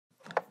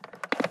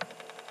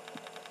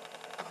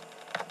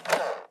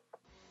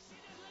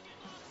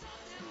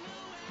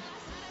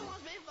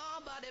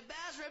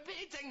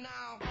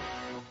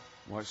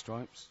White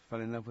Stripes, fell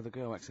in love with a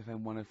girl,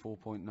 XFM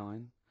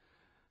 104.9,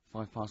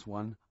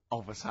 1:05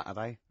 of a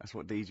Saturday. That's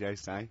what DJs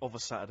say. Of a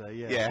Saturday,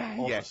 yeah.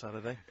 Yeah, of a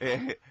Saturday.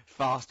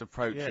 Fast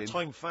approaching. Yeah,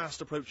 time fast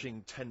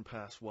approaching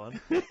 1:10.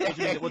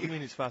 What do you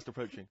mean it's fast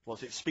approaching?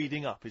 What's it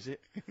speeding up, is it?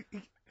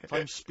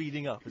 Time's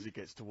speeding up as it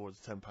gets towards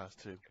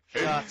 2:10.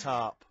 Shut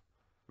up.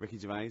 Ricky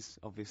Gervais,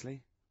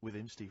 obviously. With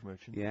him, Steve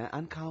Merchant. Yeah,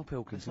 and Karl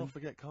Pilkington. Let's not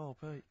forget Karl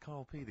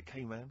P, the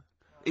K-man.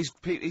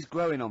 He's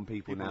growing on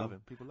people now. Love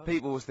him. People love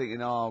him. Was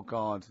thinking, oh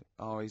God,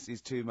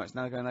 he's too much.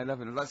 Now they're going, they love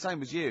him. Like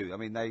same as you. I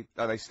mean, they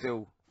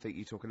still think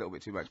you talk a little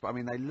bit too much, but I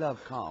mean, they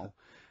love Karl.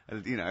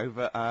 You know,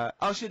 but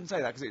I shouldn't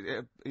say that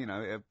because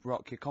it'll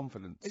rock your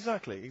confidence.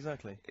 Exactly.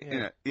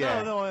 Yeah.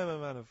 Yeah. No, I am a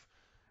man of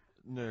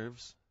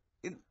nerves.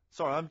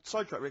 Sorry, I'm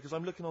sidetracked because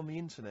I'm looking on the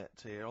internet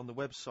here on the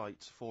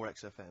website for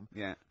XFM.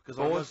 Yeah. Because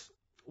I was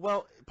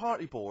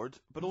partly bored,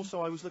 but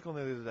also I was looking on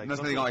the other day.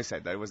 That's nothing I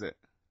said though, was it?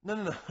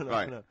 No.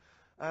 Right. No.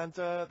 And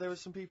there were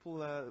some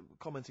people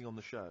commenting on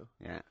the show.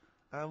 Yeah.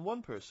 And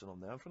one person on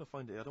there, I'm trying to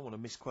find it, I don't want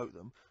to misquote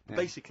them, but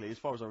basically, as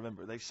far as I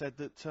remember, they said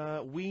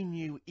that we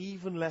knew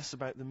even less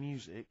about the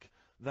music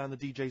than the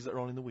DJs that are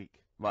on in the week.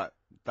 Right.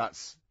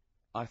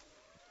 I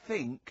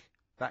think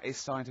that is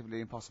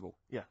scientifically impossible.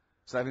 Yeah.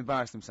 So they've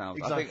embarrassed themselves.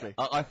 Exactly.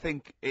 I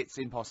think it's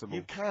impossible.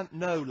 You can't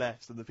know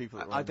less than the people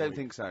that are on I don't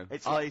think so.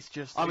 It's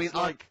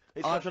like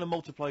trying to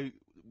multiply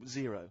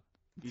 0.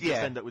 You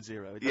just end up with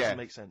 0. It doesn't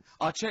make sense.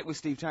 I checked with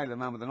Steve Taylor, the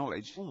man with the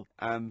knowledge.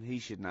 He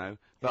should know.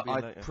 But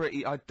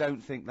I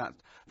don't think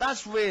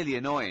that's really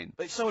annoying.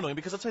 It's so annoying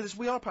because I'll tell you this,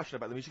 we are passionate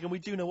about the music and we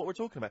do know what we're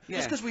talking about. Yeah.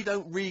 Just because we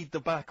don't read the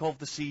back of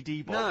the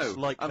CD box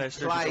like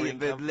play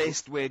the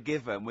list we're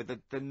given with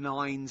the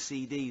 9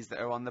 CDs that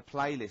are on the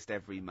playlist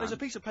every month. There's a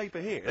piece of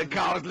paper here. And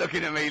Karl's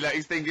looking at me like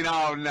he's thinking,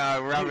 oh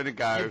no, we're having a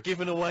go. You've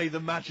given away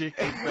the magic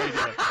of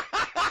radio.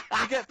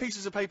 You get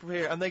pieces of paper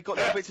here, and they've got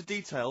little bits of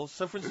details.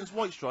 So, for instance,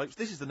 White Stripes,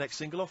 this is the next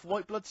single off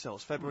White Blood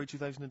Cells, February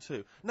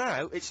 2002.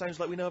 Now, it sounds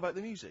like we know about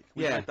the music.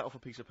 We read that off a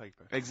piece of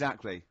paper.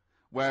 Exactly.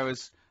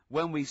 Whereas,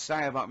 when we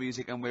say about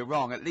music and we're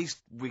wrong, at least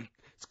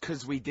it's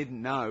because we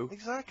didn't know.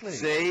 Exactly.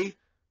 See?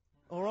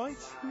 Alright?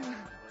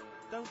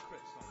 Don't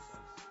criticise us.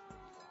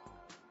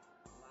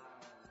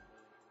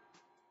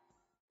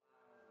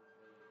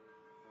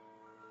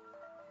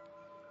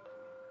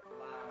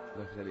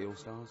 Low Fidelity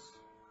All-Stars.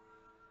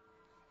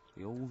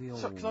 The old.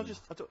 So, I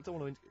don't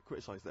want to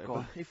criticise there,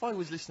 but if I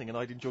was listening and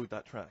I'd enjoyed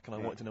that track and I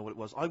wanted to know what it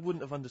was, I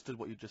wouldn't have understood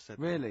what you just said.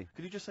 Really?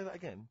 Could you just say that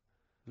again?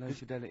 Low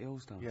Fidelity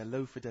All-Stars. Yeah,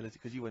 Low Fidelity,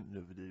 because you went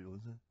Low Fidelity,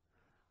 wasn't it?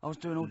 I was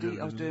doing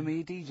I was doing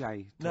me DJ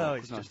talk, no,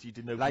 it's just you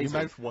didn't know your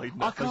mouth wide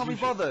enough. I can't be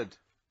bothered.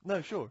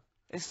 No, sure.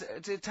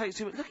 It takes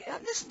too much. Look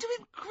at listen to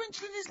him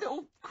crinchling his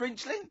little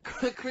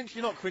crinchling.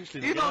 You're not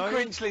crinchling. You're not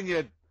crinchling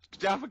your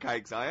Jaffa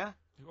cakes, are you?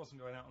 He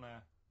wasn't going out on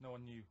air. No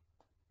one knew.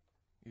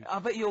 I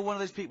bet you're one of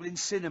those people in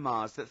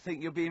cinemas that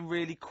think you're being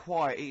really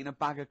quiet eating a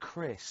bag of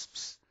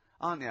crisps,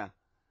 aren't you?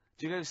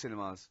 Do you go to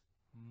cinemas?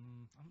 I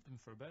haven't been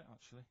for a bit,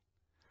 actually.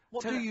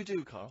 What do you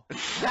do, Karl?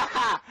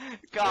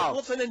 Karl!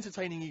 What's an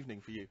entertaining evening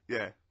for you?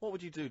 Yeah. What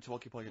would you do to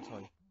occupy your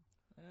time?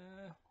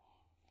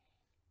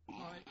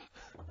 Like...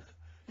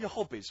 Your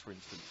hobbies, for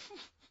instance.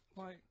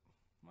 Like,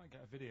 might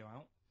get a video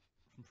out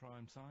from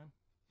prime time.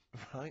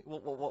 Right.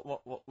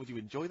 What would you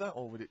enjoy that,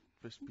 or would it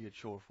just be a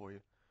chore for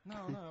you?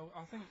 No,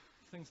 I think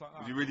things like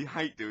that. You really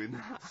hate doing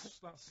that.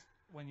 That's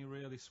when you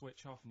really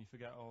switch off and you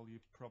forget all your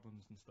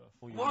problems and stuff.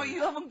 Well,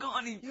 you haven't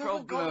got any problems. You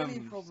haven't got any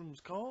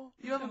problems, Karl.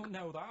 You don't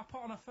know that. I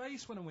put on a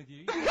face when I'm with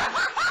you.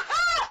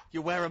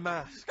 You wear a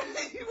mask.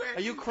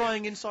 Are you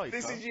crying inside,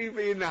 This Karl? is you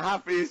being the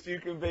happiest you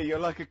can be. You're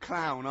like a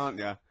clown, aren't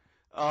you?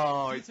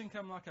 Oh, do you think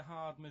I'm like a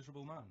hard,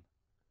 miserable man?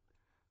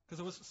 Because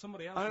there was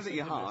somebody else. I don't think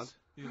you're hard.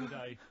 The other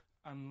day,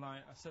 and like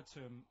I said to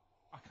him,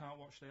 I can't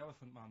watch The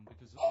Elephant Man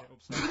because it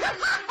upsets me.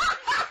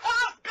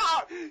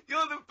 God,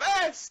 you're the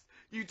best.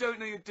 You don't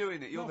know you're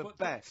doing it. You're the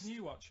best. Can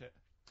you watch it?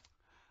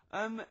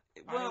 Well,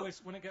 I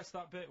always, when it gets to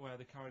that bit where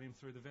they're carrying him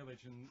through the village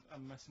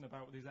and messing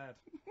about with his head.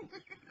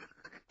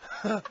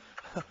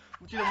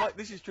 Do you know,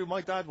 this is true.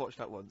 My dad watched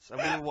that once,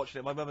 and we were watching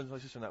it. My mum and my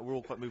sister and that were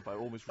all quite moved by it,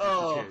 almost reduced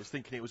to tears,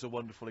 thinking it was a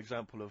wonderful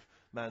example of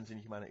man's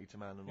inhumanity to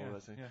man and all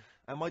that thing. Yeah.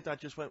 And my dad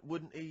just went,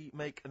 "Wouldn't he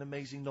make an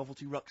amazing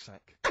novelty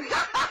rucksack?"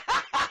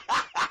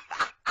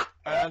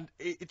 And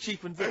it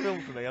cheapened the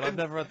film for me, and I've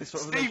never had this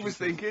sort of. Steve was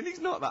thinking he's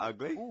not that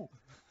ugly.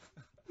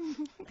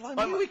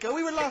 Blimey, here we go.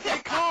 We were laughing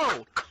at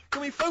Karl.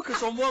 Can we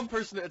focus on one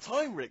person at a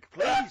time, Rick,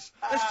 please?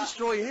 Let's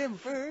destroy him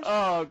first.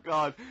 Oh,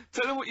 God.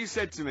 Tell them what you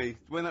said to me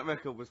when that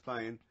record was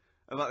playing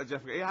about the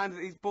Jaffa Cakes.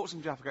 He bought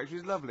some Jaffa Cakes,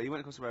 which was lovely. He went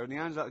across the road and he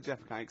handed out the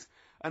Jaffa Cakes.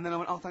 And then I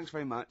went, oh, thanks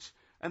very much.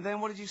 And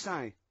then what did you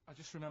say? I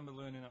just remember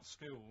learning at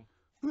school.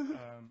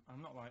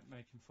 I'm not, like,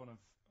 making fun of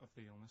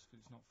the illness, because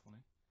it's not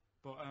funny.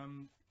 But,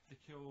 they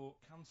cure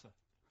cancer.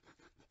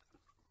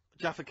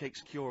 Jaffa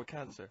Cakes cure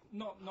cancer?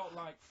 Not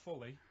like,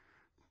 fully.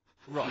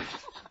 Right.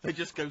 They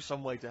just go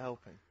some way to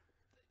helping.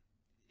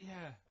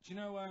 Yeah, do you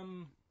know,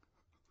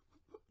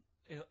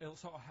 it'll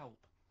sort of help.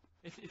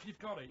 If you've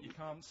got it, you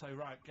can't say,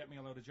 right, get me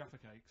a load of Jaffa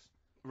Cakes.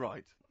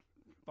 Right.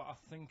 But I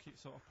think it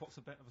sort of puts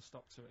a bit of a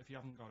stop to it if you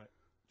haven't got it.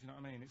 Do you know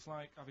what I mean? It's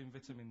like having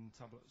vitamin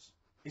tablets.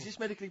 Is this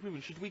medically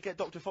proven? Should we get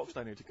Dr. Fox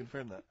down here to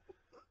confirm that?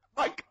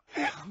 I'm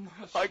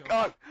not I sure.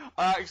 can't.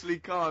 I actually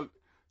can't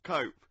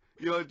cope.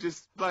 You're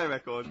just play a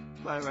record.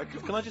 Play a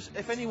record. Can I just,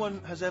 if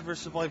anyone has ever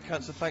survived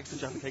cancer thanks to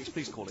Jaffa Cakes,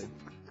 please call in.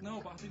 No,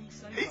 but I didn't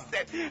say He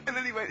that. said, and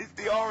then he went, it's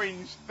the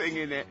orange thing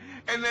in it.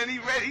 And then he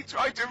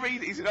tried to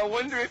read it. He said, I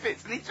wonder if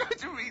it's, and he tried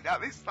to read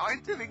out this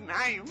scientific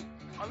name.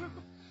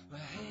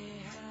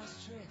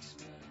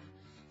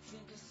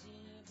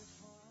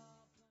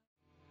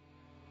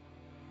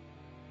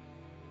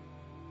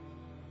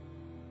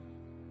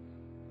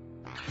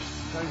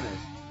 Gomez.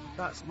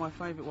 That's my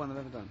favourite one I've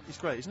ever done. It's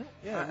great, isn't it?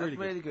 Yeah,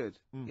 really good.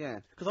 Yeah.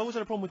 Because I always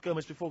had a problem with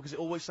Gomez before, because it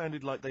always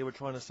sounded like they were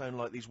trying to sound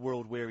like these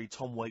world-weary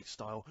Tom Waits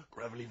style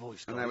gravelly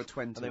voice guys. And they were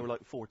 20. And they were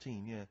like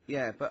 14, yeah.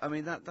 Yeah, but I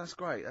mean that's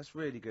great. That's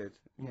really good.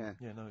 Yeah.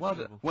 Yeah,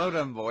 no. Well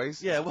done,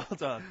 boys. Yeah, well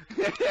done.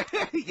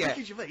 Yeah.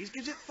 Ricky Gervais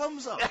gives it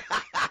thumbs up.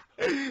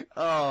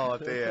 Oh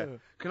dear.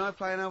 Can I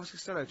play an Elvis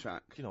Costello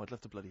track? You know, I'd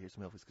love to bloody hear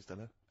some Elvis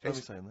Costello. Why are we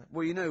saying that?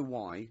 Well, you know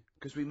why?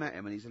 Because we met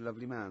him and he's a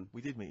lovely man.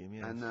 We did meet him,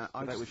 yeah. And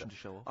without wishing to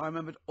show off. I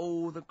remembered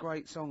all the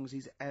great songs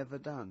he's ever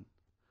done.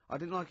 I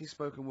didn't like his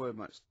spoken word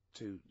much,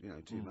 too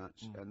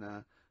much,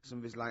 and some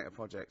of his later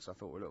projects I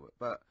thought were a little bit,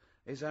 but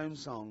his own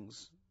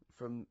songs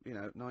from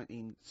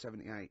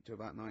 1978 to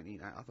about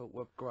 1980 I thought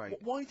were great.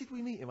 Why did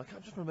we meet him? I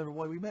can't just remember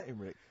why we met him,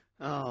 Rick.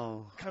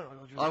 Oh,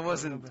 I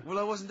wasn't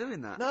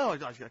doing that. No, I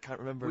can't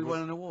remember. We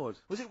won an award.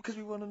 Was it because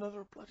we won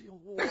another bloody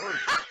award?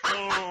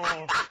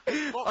 Oh,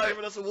 stop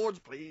giving us awards,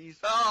 please.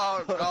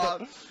 Oh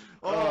God.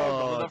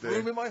 Not enough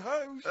room in my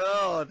house.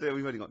 Oh dear,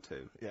 we've only got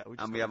two. Yeah,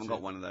 and we haven't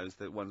got one of those.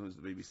 The one was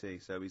the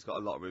BBC, so he's got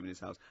a lot of room in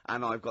his house.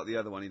 And I've got the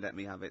other one. He let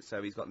me have it,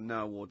 so he's got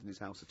no award in his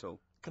house at all.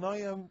 Can I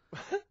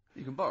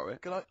You can borrow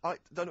it. Can I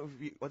don't know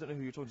who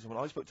you're talking to.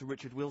 Someone. I spoke to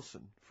Richard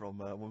Wilson from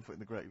One Foot in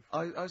the Grave.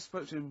 I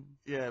spoke to him.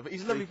 Yeah, but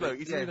he's a lovely bloke.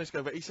 He's a really nice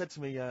guy. But he said to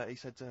me,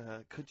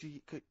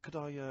 could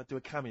I do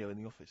a cameo in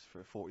the office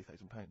for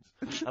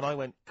 £40,000? And I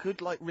went,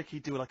 could like Ricky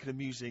do like an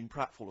amusing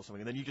pratfall or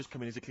something, and then you just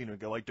come in as a cleaner and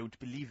go, I don't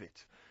believe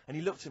it. And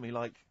he looked at me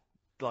like,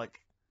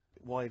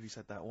 why have you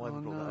said that? Why have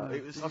you brought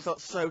that up? I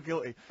felt so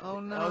guilty. Oh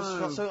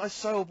no! I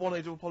so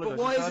wanted to apologise.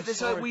 But why is it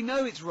so? We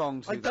know it's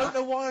wrong to I don't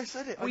know why I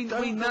said it. We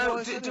know.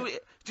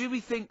 Do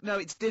we think no?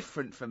 It's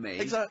different for me.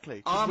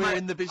 Exactly. We're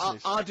in the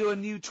business. I'll do a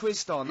new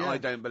twist on. I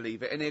don't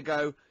believe it, and he'll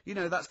go.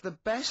 That's the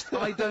best.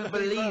 I don't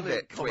believe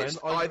it twist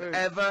I've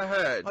ever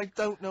heard. I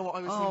don't know what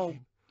I was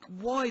thinking.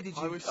 Why did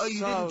you? You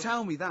didn't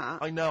tell me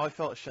that. I know. I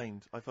felt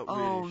ashamed. I felt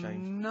really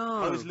ashamed.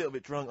 No. I was a little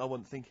bit drunk. I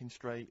wasn't thinking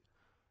straight.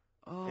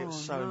 Oh, it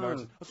was so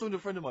embarrassing. I was talking to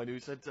a friend of mine who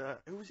said,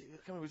 who was it? I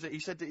can't remember. Was it?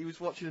 He said that he was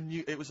watching a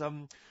new. It was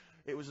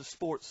a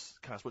sports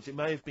cast, but it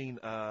may have been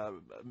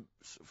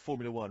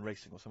Formula 1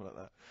 racing or something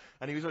like that.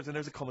 And he was watching. And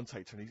there was a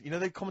commentator,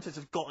 and the commentators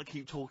have got to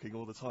keep talking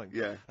all the time.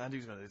 Yeah. And he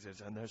was going,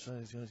 and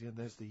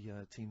there's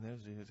the team.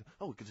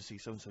 Oh, good to see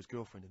so and so's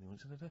girlfriend in the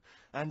audience.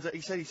 And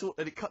he said he saw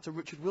that it cut to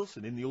Richard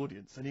Wilson in the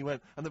audience, and he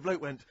went, and the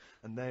bloke went,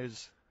 and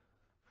there's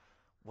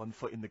One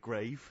Foot in the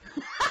Grave.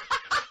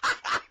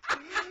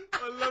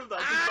 I love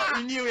that.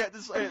 He knew he had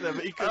to say it there,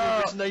 but he couldn't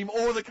remember his name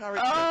or the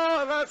character.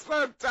 Oh, that's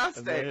fantastic.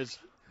 And there's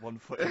One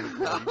Foot in the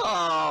Grave.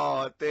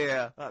 Oh,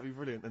 dear. That'd be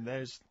brilliant. And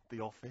there's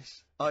The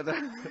Office. I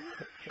know.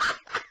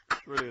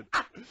 Brilliant.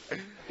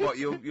 What,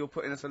 you're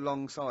putting us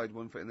alongside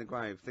One Foot in the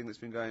Grave, thing that's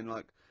been going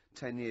like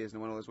 10 years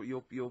and one of those. What,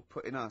 you're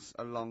putting us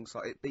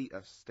alongside. It beat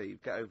us,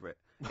 Steve. Get over it.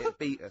 It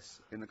beat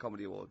us in the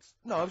Comedy Awards.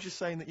 No, I was just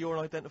saying that you're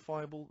an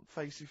identifiable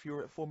face if you're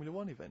at a Formula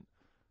 1 event.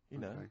 You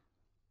know,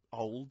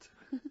 old.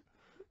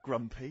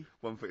 Grumpy.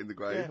 One Foot in the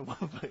Grave. Yeah,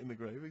 One Foot in the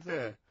Grave,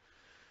 exactly. Yeah.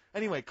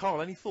 Anyway, Karl,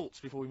 any thoughts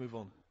before we move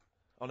on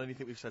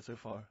anything we've said so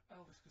far?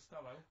 Elvis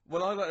Costello.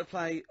 Well, I'd like to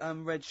play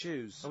Red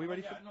Shoes. Are we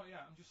ready for... Not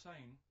yet, I'm just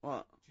saying.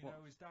 What? Do you know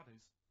who his dad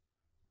is?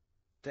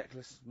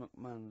 Declan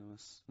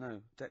McManus. No,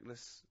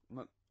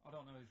 I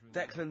don't know his real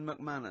name. Declan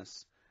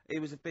McManus. He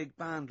was a big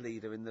band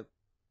leader in the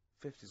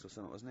 50s or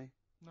something, wasn't he?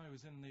 No, he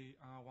was in the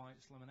R.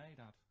 White's Lemonade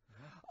ad.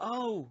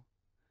 Oh!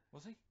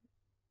 Was he?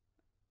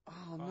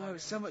 Oh no,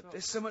 there's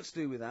so much to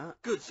do with that.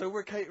 Good, so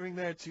we're catering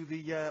there to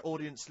the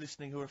audience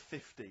listening who are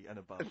 50 and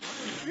above.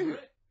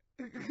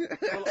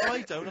 Well,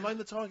 I don't, and I'm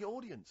the target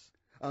audience.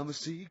 I'm a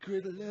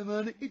secret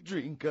lemonade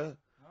drinker.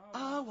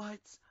 R.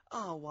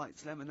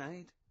 White's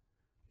Lemonade.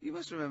 You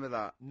must remember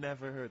that.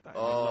 Never heard that.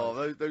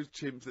 Oh, those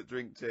chimps that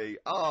drink tea.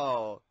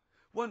 Oh,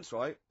 once,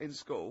 right, in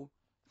school,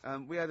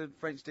 we had a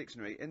French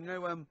dictionary,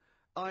 and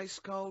ice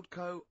cold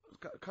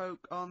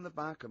coke on the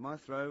back of my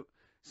throat.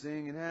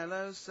 Singing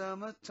hello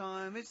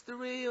summertime, it's the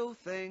real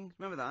thing.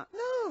 Remember that?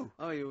 No.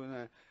 Oh, you were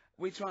there.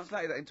 We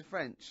translated that into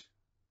French.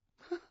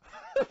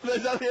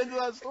 Is that the end of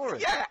that story?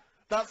 Yeah.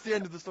 That's the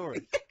end of the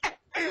story.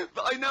 Yeah.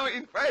 But I know it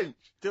in French.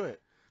 Do it.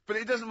 But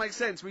it doesn't make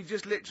sense. We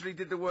just literally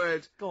did the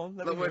word. Go on,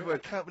 let me hear it. I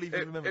can't believe you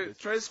remember this.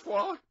 Tres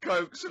fois,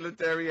 coke,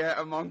 solidaire,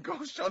 among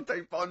gauche,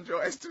 chante,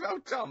 bonjour, estival,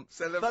 jump,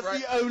 celebrate.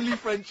 That's the only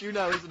French you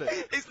know, isn't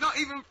it? It's not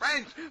even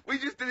French. We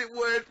just did it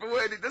word for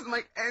word. It doesn't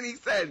make any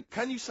sense.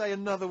 Can you say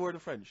another word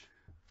of French?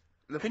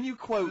 Can you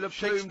quote Le plume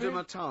Shakespeare? de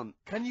ma tante.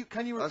 Can you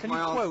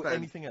quote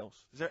anything else?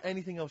 Is there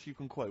anything else you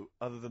can quote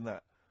other than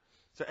that?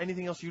 Is there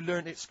anything else you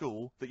learned at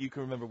school that you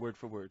can remember word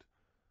for word?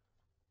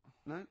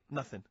 No.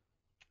 Nothing.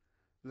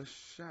 Le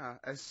chat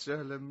est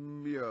sur le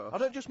mur. I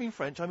don't just mean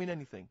French. I mean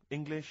anything.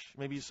 English,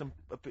 maybe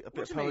a bit of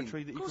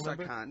poetry that you can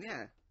remember. Of course I can.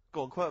 Yeah.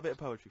 Go on, quote a bit of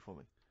poetry for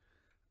me.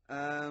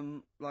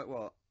 Like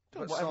what?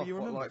 Don't, But whatever soft, you what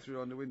remember. light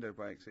through on the window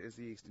breaks. It is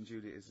the east and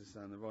Juliet is the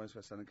sun. The rise for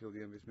the sun and kill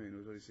the envious moon. It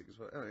was already sick as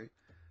well. Anyway.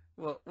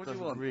 What do you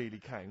Doesn't want? really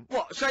count.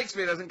 What?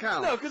 Shakespeare doesn't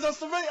count? No, because that's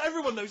the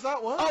everyone knows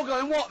that one. Oh,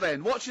 going what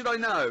then? What should I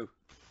know?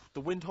 The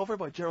Wind Hover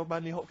by Gerald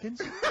Manley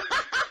Hopkins.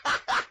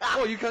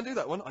 Oh, you can't do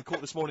that one. I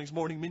caught this morning's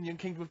morning minion,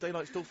 Kingdom of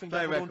Daylight, still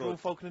finger, drawn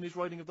Falcon and his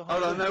riding of the high.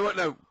 Hold on,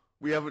 no,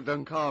 we haven't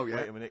done Karl yet.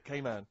 Wait a minute,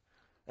 K-Man.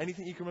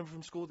 Anything you can remember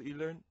from school that you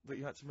learned that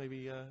you had to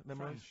maybe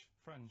memorise?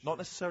 French. Not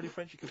necessarily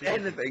French. You could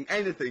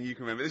Anything you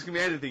can remember. This can be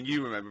anything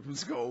you remember from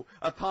school,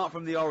 apart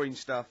from the orange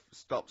stuff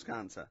stops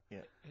cancer. Yeah.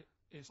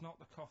 It's not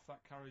the cough that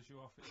carries you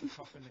off, it's the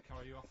coffin that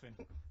carry you off in.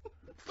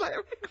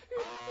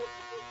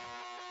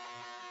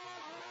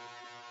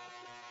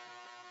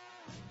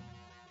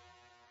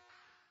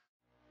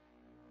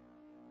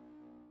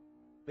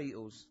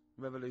 Beatles,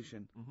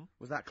 Revolution. Mhm.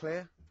 Was that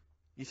clear?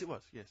 Yes, it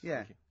was. Yes. Yeah,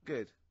 Thank you.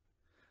 good.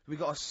 We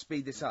got to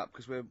speed this up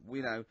because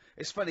we know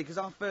it's funny because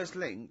our first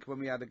link when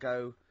we had to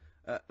go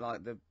at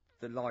like the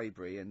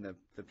library and the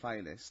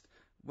playlist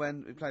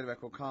when we played the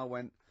record, Karl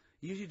went.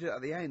 You usually do it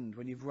at the end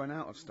when you've run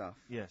out of stuff.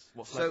 Yes.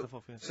 What's left of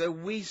off? Yes. So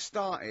we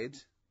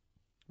started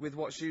with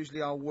what's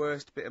usually our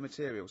worst bit of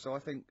material. So I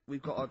think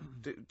we've got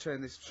to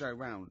turn this show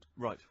round.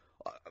 Right.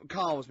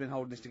 Karl's been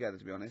holding this together,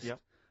 to be honest. Yep.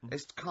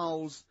 It's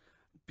Karl's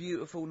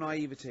beautiful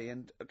naivety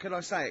and, can I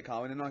say it,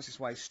 Karl, in the nicest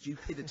way,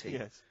 stupidity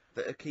Yes.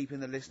 that are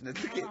keeping the listeners...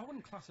 I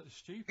wouldn't class it as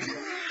stupid.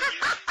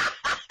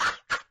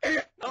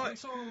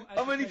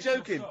 I'm only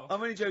joking.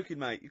 I'm only joking,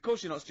 mate. Of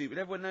course you're not stupid.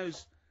 Everyone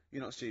knows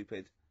you're not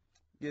stupid.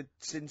 You're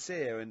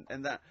sincere,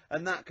 and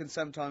that can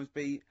sometimes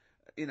be,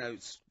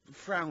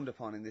 frowned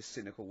upon in this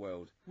cynical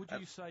world. Would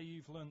you say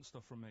you've learnt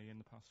stuff from me in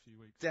the past few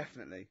weeks?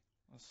 Definitely.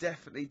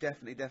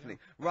 Definitely. Yeah.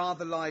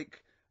 Rather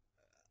like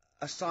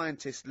a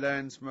scientist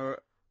learns from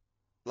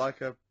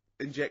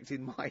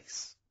injecting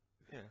mice.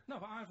 Yeah. No,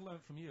 but I've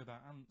learnt from you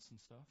about ants and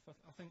stuff.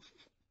 I think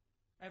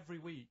every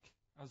week,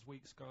 as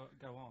weeks go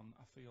on,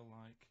 I feel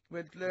like...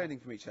 We're learning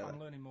from each other. I'm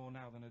learning more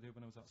now than I did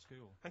when I was at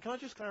school. And can I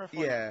just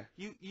clarify? Yeah.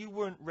 You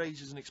weren't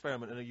raised as an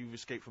experiment and you've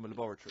escaped from a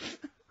laboratory.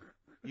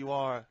 You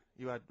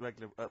had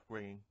regular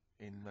upbringing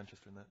in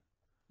Manchester and that.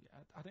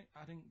 Yeah,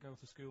 I didn't go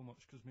to school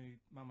much because my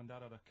mum and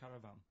dad had a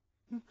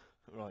caravan.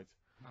 Right.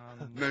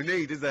 No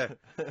need, is there?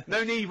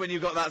 No need when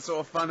you've got that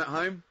sort of fun at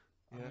home.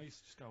 And I used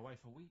to just go away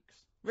for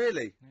weeks.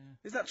 Really? Yeah.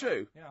 Is that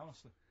true? Yeah,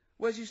 honestly.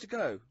 Where'd you used to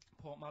go?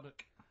 Port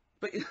Maddock.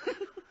 But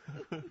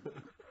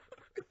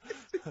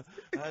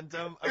And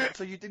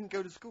so you didn't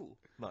go to school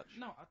much?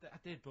 No, I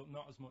did, but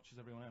not as much as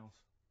everyone else.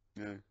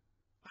 No.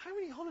 How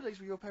many holidays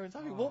were your parents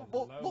having? Oh,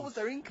 What was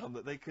their income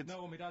that they could...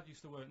 No, my dad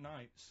used to work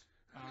nights,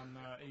 and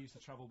he used to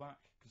travel back,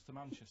 because to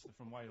Manchester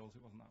from Wales,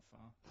 it wasn't that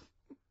far.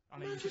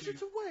 And Manchester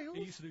to Wales?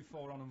 He used to do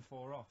 4 on and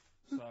 4 off,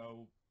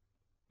 so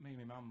me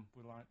and my mum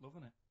were, like,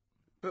 loving it.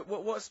 But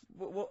what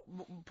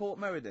Port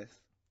Meredith?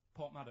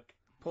 Port Maddock.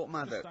 Port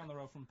Maddock. Just down the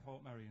road from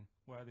Port Merion,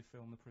 where they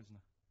filmed The Prisoner.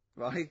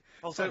 Right.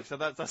 Oh, so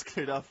that's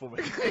cleared up for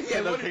me.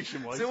 Yeah,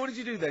 location-wise. So what did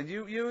you do then?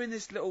 You were in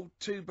this little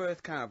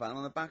 2-berth caravan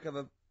on the back of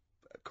a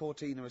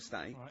Cortina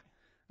estate. Right.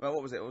 Well,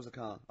 what was it? What was the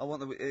car? I want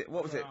the...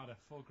 What was Granada,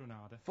 Ford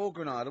Granada. Ford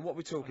Granada. What are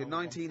we talking?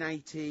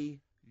 1980...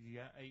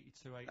 Yeah,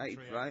 82,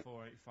 83, right.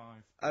 84,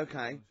 85.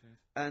 Okay.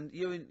 And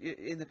you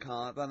in the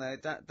car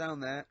down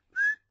there,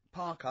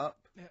 park up.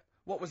 Yeah.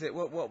 What was it?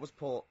 What was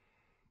Port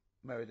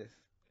Meredith?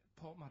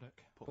 Port Maddock.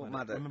 Port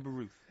Maddock. Remember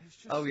Ruth? It's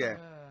just, Oh, yeah.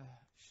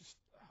 It's just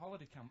a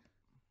holiday camp.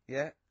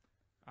 Yeah.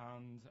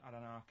 And had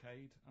an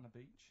arcade and a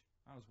beach.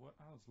 I was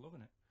loving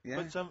it. Yeah.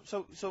 But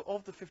so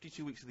of the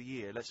 52 weeks of the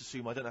year, let's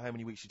assume, I don't know how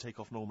many weeks you take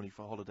off normally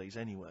for holidays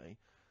anyway.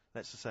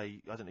 Let's just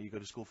say, I don't know, you go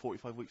to school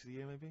 45 weeks of the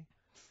year maybe?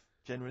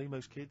 Generally,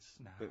 most kids?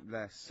 Nah. Bit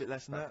less. Bit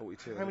less than About that?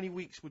 42. How many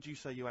weeks would you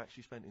say you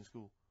actually spent in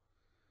school?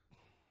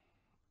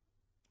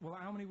 Well,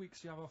 how many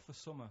weeks do you have off for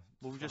summer?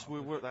 Well,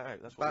 we'll work that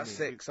out. That's what About I mean.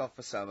 6 off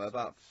for summer,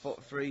 about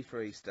 3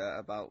 for Easter,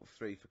 about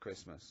 3 for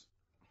Christmas.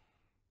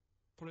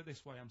 Put it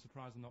this way, I'm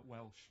surprised I'm not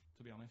Welsh,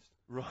 to be honest.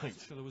 Right.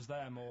 Because I was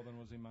there more than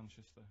was in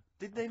Manchester.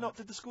 Did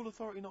the school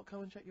authority not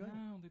come and check you out?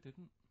 No, they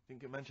didn't.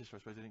 Didn't get Manchester, I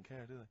suppose they didn't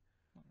care, did they?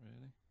 Not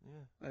really.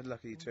 Yeah. They're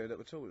lucky you turned up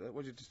at all.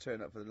 What did you just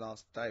turn up for the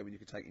last day when you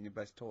could take in your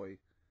best toy?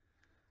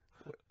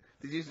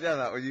 Did you know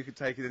that when you could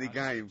take in any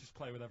game? Just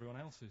play with everyone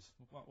else's.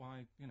 Why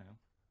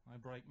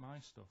break my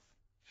stuff?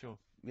 Sure.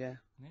 Yeah.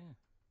 Yeah.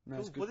 No, Cool.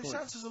 it's a good Well, this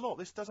point. answers a lot.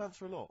 This does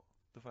answer a lot.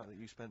 The fact that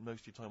you spent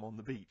most of your time on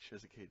the beach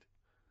as a kid.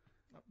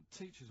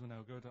 Teachers were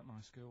no good at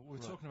my school. We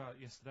were Right. talking about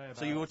it yesterday. About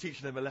So you were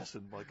teaching them a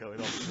lesson by going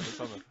off in the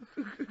summer.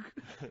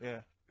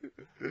 Yeah.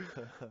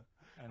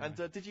 Anyway. And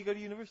did you go to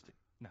university?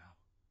 No.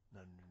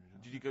 No.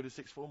 Did you go to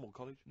sixth form or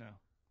college? No.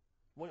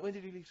 When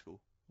did you leave school?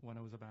 When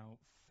I was about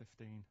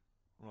 15.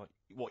 Right.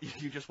 What,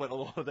 you just went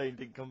on holiday and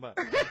didn't come back?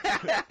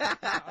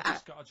 I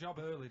just got a job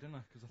early, didn't I?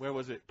 Cause Where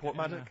was it?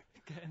 Portmaddock?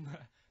 Get in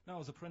there. No, I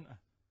was a printer.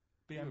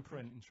 BM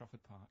Print in Trafford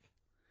Park.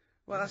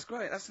 Well, that's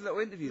great. That's a little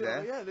interview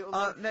there. Yeah,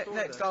 little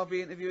next I'll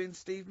be interviewing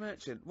Steve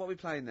Merchant. What are we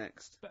playing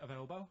next? Bit of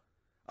elbow.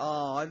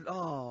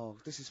 Oh,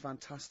 this is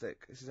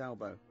fantastic. This is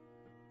Elbow.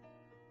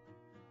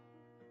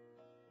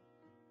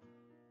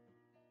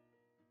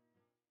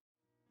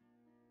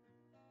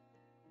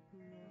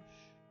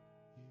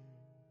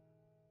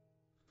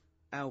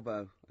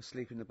 Elbow,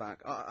 Asleep in the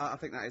Back. I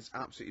think that is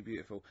absolutely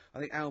beautiful. I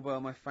think Elbow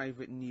are my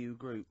favourite new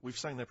group. We've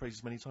sang their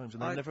praises many times,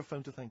 and they've never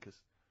phoned to thank us.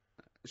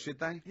 Should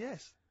they?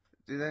 Yes.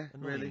 Do they?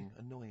 Really?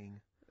 Annoying.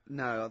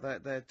 No,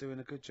 they're doing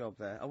a good job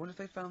there. I wonder if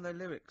they found their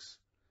lyrics.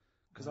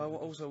 Because I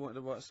also wanted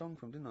to write a song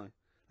from, didn't I?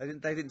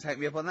 They didn't take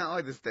me up on that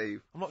either,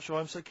 Steve. I'm not sure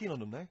I'm so keen on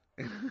them now.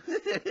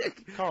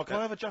 Carl, can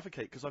I have a Jaffa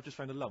cake? Because I've just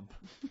found a lump.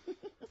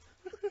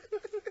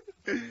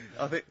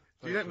 I think...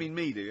 You don't mean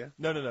me, do you?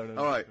 No.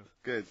 All right,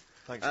 good.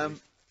 Thanks,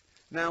 Steve.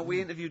 Now,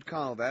 we interviewed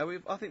Karl there.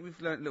 I think we've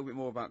learnt a little bit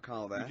more about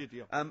Karl there. We did,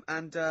 yeah.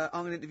 And I'm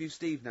going to interview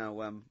Steve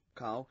now,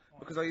 Karl,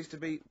 because I used to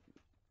be...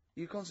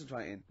 You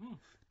concentrating?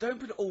 Don't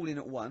put it all in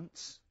at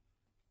once.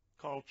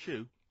 Carl,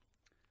 chew.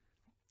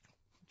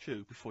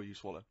 Chew before you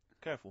swallow.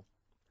 Careful.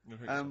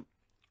 All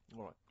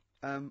right.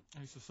 I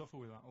used to suffer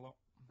with that a lot.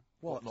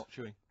 What? Not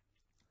chewing.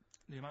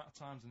 The amount of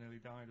times I nearly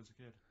died as a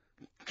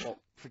kid. What?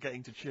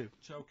 Forgetting to chew.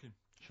 Choking.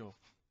 Sure.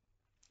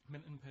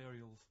 Mint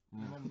Imperials.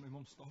 My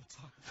mum stole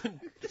time.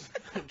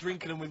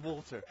 Drinking them with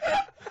water.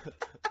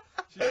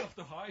 She used to have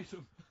to hide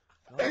them.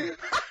 Oh.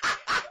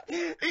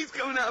 He's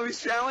coming out of his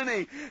shower, isn't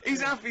he?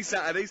 He's happy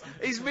Saturdays.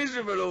 He's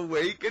miserable all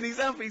week, and he's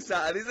happy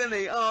Saturdays, isn't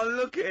he? Oh,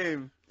 look at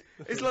him.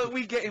 It's like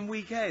we get him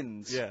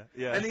weekends. Yeah.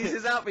 And he's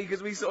just happy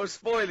because we sort of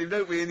spoil him,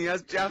 don't we? And he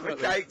has Jaffa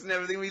cakes and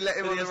everything. We let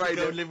him on the radio. He has to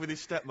go and live with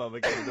his stepmom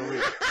again in a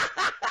week.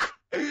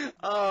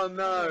 Oh, They're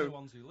no. the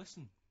ones who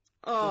listen.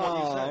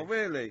 Oh,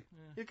 really? Yeah.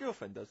 Your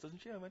girlfriend does, doesn't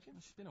she? I imagine.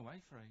 She's been away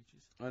for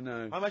ages. I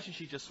know. I imagine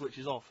she just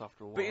switches off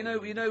after a while. But you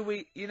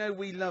know,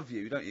 we love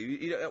you, don't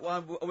you?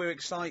 We're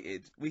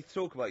excited. We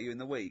talk about you in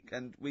the week,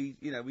 and we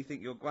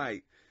think you're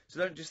great. So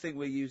don't just think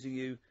we're using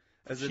you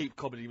as cheap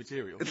comedy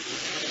material.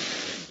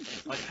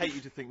 I'd hate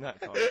you to think that,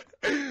 Carl.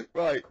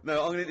 Right.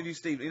 No, I'm going to interview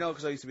Steve. You know,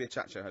 because I used to be a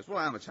chat show host. Well,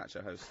 I am a chat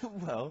show host.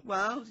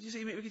 Well, did you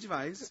see me at Ricky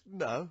Gervais?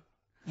 no.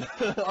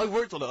 I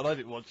worked on it and I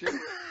didn't watch it.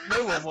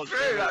 No one watched True,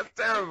 it. that's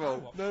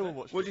terrible. No one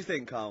watched What it. do you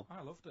think, Karl?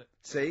 I loved it.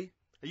 See?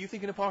 Are you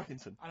thinking of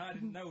Parkinson? And I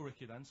didn't know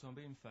Ricky then, so I'm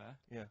being fair.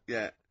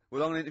 Yeah.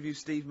 Well, I'm going to interview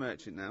Steve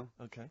Merchant now.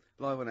 Okay.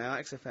 Live on air,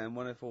 XFM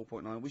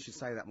 104.9. We should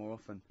say that more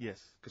often.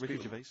 Yes. Ricky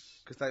Gervais.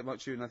 Because they might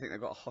tune, I think they've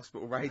got a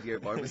hospital radio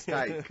by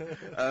mistake.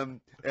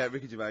 Yeah,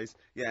 Ricky Gervais.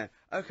 Yeah.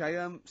 Okay,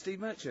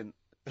 Steve Merchant.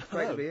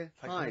 Great to be here.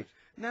 Thanks Hi. very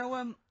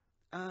much.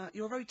 Now,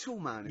 you're a very tall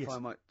man, if Yes. I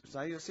might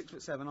say. You're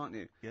 6'7", aren't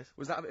you? Yes.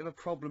 Was that a bit of a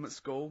problem at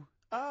school?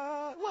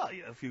 Well,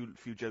 yeah, a few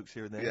jokes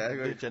here and there. Yeah, A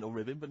bit of gentle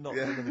ribbing, but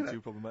nothing too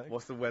problematic.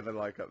 What's the weather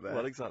like up there?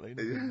 Well, exactly.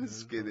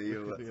 Skinny,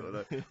 all that sort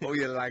of thing. Oh,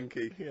 you're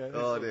lanky. Yeah,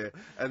 oh, dear.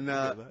 And,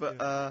 that,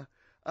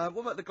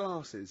 what about the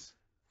glasses?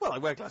 Well, I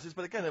wear glasses,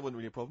 but again, that wasn't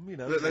really a problem, you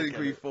know. They didn't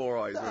call you Four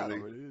Eyes, No, really.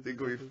 it is, They didn't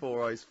call you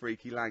Four Eyes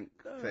Freaky Lank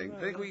thing. They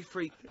didn't call you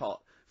Freak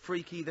Pot.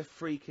 Freaky the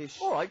freakish.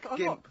 All right, I'm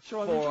gimp, not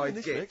sure I'm four-eyed enjoying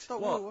this git. mix.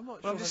 Don't What? worry, I'm not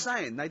Well, sure I'm just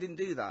saying, they didn't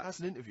do that. As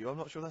an interview, I'm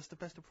not sure that's the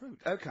best approach.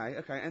 Okay,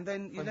 and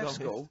then you I'm left not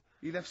school. honest.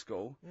 You left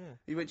school. Yeah.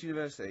 You went to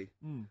university.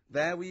 Mm.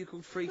 There, were you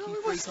called Freaky, No,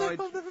 it was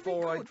Freak-Eyed, I've never been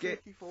Four-Eyed called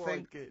Git Freaky, Four-Eyed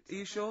thing? Git. Are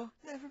you sure?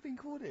 Never been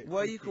called it.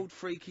 Were you called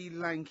Freaky,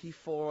 Lanky,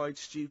 Four-Eyed,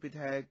 Stupid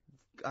Hair,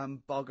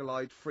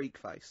 Boggle-Eyed, Freak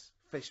Face?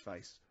 Fish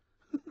Face?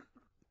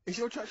 Is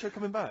your chat show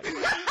coming back?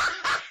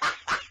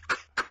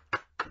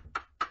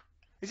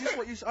 Is this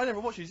what you... I never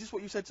watched it. Is this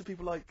what you said to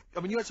people like...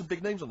 I mean, you had some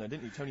big names on there,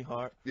 didn't you? Tony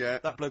Hart. Yeah.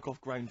 That bloke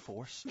off Ground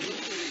Force.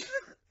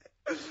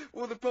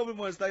 Well, the problem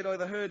was they'd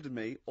either heard of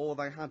me or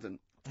they hadn't.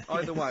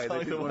 Either way, they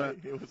didn't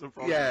want to... It was a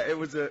problem. Yeah, it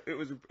was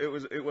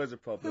a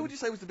problem. Who would you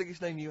say was the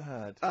biggest name you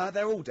had?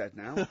 They're all dead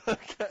now.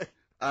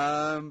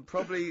 Okay.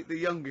 Probably the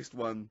youngest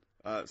one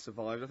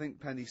survived. I think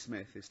Penny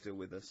Smith is still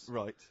with us.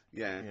 Right.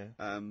 Yeah.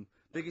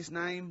 Biggest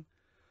name?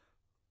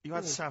 You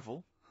had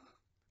Savile.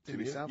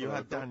 Jimmy Savile. You I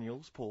had thought.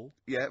 Daniels, Paul.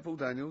 Yeah, Paul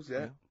Daniels.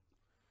 Yeah.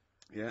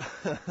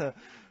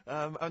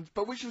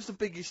 But which was the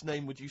biggest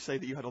name would you say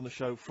that you had on the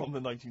show from the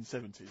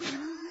 1970s?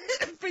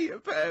 Peter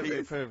Purvis.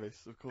 Peter Purvis,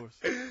 of course.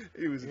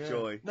 He was a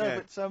joy. No, yeah.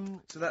 but so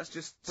that's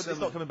just. But it's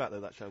not coming back though.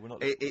 That show, we're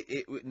not.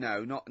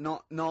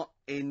 No, not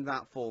in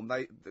that form.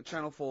 The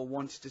Channel 4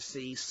 wanted to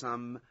see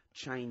some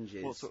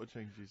changes. What sort of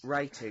changes?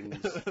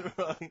 Ratings.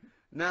 Right.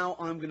 Now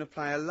I'm going to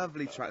play a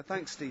lovely track.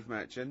 Thanks, Steve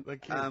Merchant.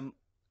 Thank you.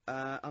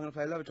 I'm going to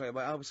play a lovely track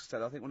by Elvis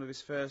Costello. I think one of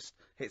his first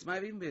hits,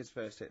 maybe even be his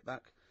first hit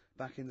back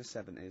in the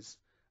 70s.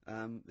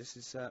 This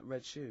is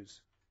Red Shoes.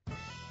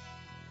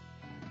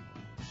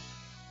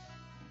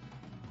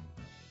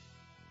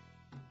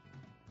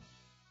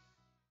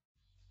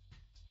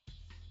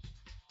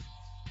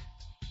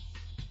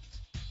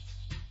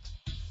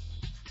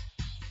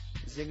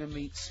 Zinger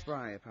meets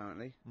Spray,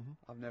 apparently.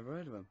 I've never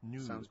heard of them. No.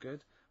 Sounds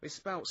good. It's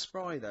spelt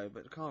Spry, though,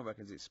 but Carl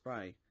reckons it's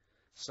Spray.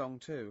 song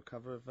too, a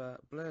cover of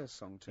Blur's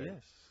song too.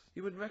 Yes.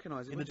 You wouldn't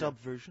recognise it, In a would you? dub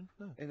version?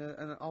 No. In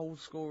an old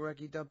school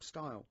reggae dub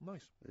style.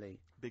 Nice. Lee.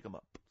 Big 'em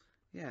up.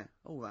 Yeah,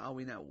 all that. Oh,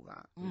 we know all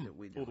that.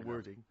 We All the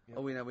wording. Yeah.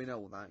 Oh, we know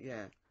all that.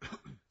 Yeah.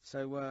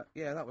 So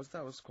yeah, that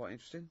was quite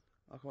interesting.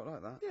 I quite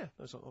like that. Yeah,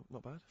 that's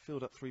not bad.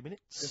 Filled up 3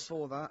 minutes.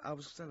 Before that,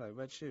 Elvis Costello,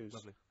 Red Shoes.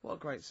 Lovely. What a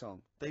great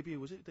song. Debut,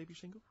 was it? Debut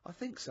single? I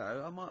think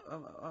so.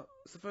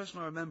 It's the first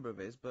one I remember of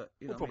his, but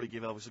you know. We'll probably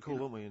give Elvis a call,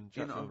 won't we, and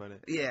chat to him about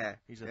it. Yeah.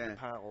 He's a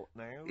pal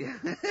now.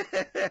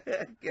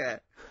 Yeah. Yeah.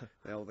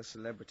 The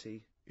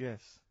celebrity.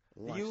 Yes.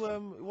 lifestyle.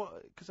 You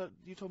because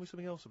you told me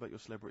something else about your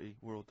celebrity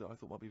world that I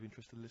thought might be of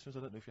interest to the listeners. I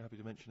don't know if you're happy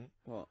to mention it.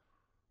 What?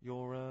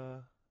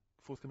 Your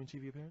forthcoming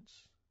TV appearance.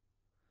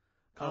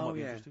 Karl might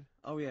be interested.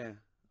 Oh yeah.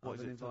 What I've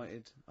is been it?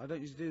 invited. I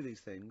don't usually do these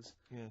things.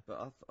 Yeah.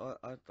 But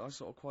I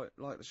sort of quite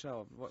like the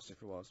show. I've watched it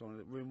for a while. So I'm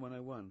at Room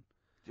 101.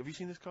 Have you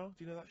seen this, Karl?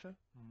 Do you know that show?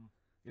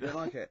 You don't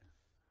like it?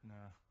 No.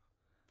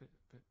 Bit.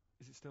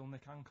 Is it still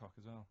Nick Hancock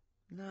as well?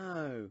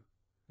 No.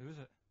 Who is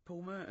it?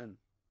 Paul Merton.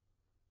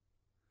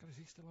 God, is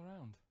he still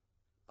around?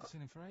 I've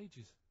seen him for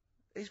ages.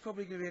 He's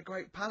probably going to be a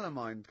great pal of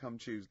mine come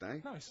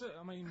Tuesday. No,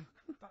 I mean,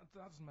 that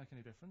doesn't make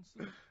any difference.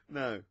 Does it?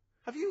 No.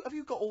 Have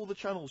you got all the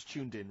channels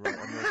tuned in right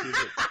on your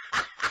TV?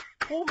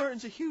 Paul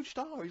Merton's a huge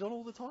star. He's on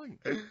all the time.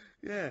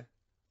 Yeah.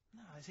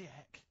 No, is he a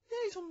heck? Yeah,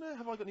 he's on there.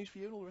 Have I got news for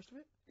you and all the rest of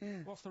it? Yeah.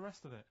 What's the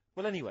rest of it?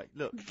 Well, anyway,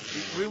 look.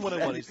 Room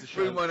 101 is the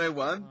show. Room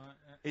 101.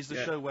 Is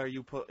the show where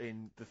you put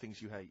in the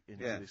things you hate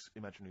into this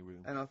imaginary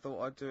room. And I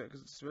thought I'd do it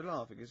because it's a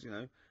laugh. Because, you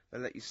know, they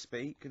let you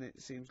speak and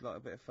it seems like a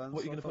bit of fun.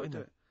 What are you going to put in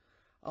there?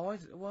 Oh,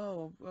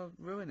 well, I'll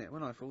ruin it,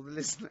 won't I, for all the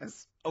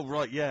listeners? Oh,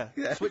 right, yeah.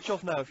 Yeah. Switch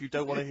off now if you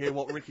don't want to hear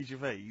what Ricky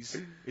Gervais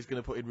is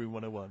going to put in Room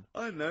 101.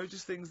 I don't know,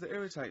 just things that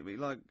irritate me.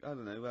 Like, I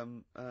don't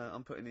know,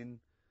 I'm putting in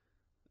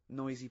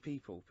noisy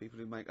people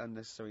who make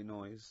unnecessary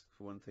noise,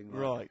 for one thing.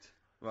 Like,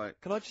 Right.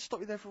 Can I just stop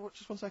you there for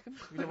just 1 second?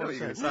 I know what you're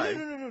going to say. say.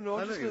 No.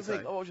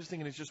 I was just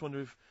thinking, just wonder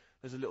if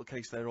there's a little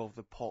case there of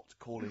the pot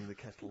calling the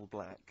kettle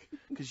black.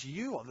 Because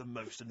you are the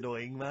most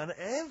annoying man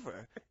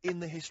ever in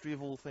the history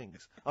of all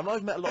things. I mean,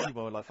 I've met a lot of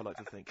people in my life, I like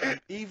to think.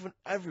 And even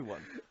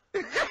everyone.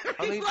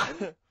 I mean,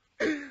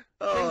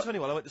 famous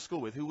anyone I went to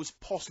school with who was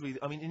possibly,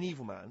 I mean, an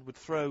evil man, would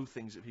throw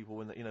things at people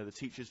when, the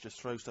teachers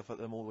just throw stuff at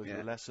them all the way through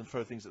the lesson,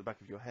 throw things at the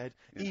back of your head.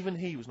 Yeah. Even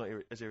he was not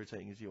as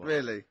irritating as you are.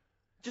 Really?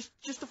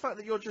 Just the fact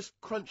that you're just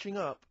crunching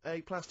up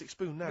a plastic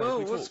spoon now.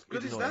 Well, what's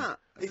good is that?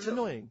 It's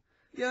annoying.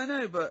 Yeah, I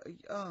know, but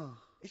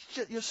it's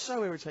just you're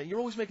so irritating. You're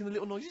always making the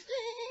little noises,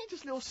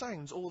 just little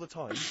sounds all the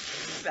time.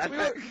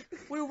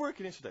 we were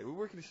working yesterday.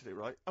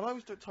 Right? And I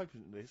was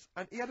typing this,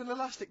 and he had an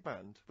elastic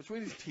band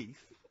between his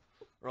teeth.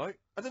 Right?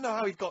 I don't know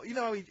how he got. You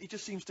know how he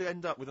just seems to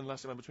end up with an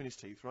elastic band between his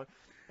teeth, right?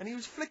 And he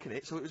was flicking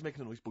it, so it was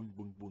making a noise, boom,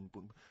 boom, boom,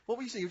 boom. What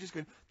were you saying? You were just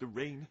going, the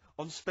rain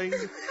on Spain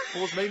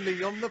falls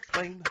mainly on the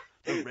plain.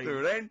 The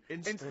rain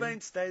in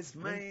Spain stays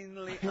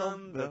mainly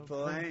on the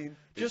plain.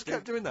 Just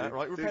kept doing that,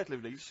 right?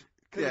 Repetitively.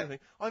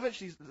 I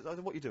eventually,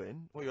 what are you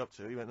doing? What are you up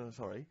to? He went, no,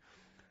 sorry.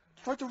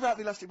 Tried to wrap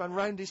the elastic band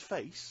round his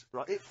face,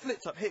 right? It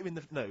flipped up, hit him in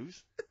the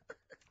nose.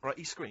 Right,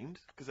 he screamed,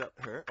 because that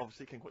hurt,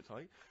 obviously, it came quite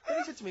tight. Then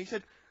he said to me,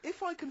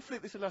 if I can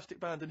flip this elastic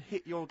band and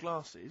hit your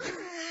glasses,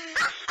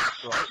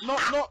 right,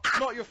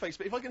 not your face,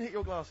 but if I can hit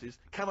your glasses,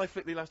 can I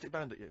flip the elastic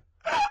band at you?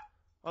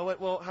 I went,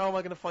 well, how am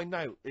I going to find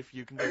out if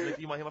you can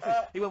you might hit my face?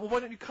 He went, well, why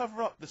don't you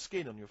cover up the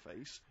skin on your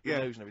face, your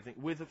nose and everything,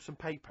 with some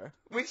paper?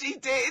 Which he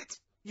did!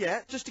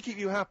 Yeah, just to keep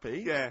you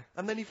happy. Yeah.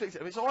 And then he flicked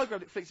it at me, so I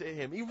grabbed it, flicked it at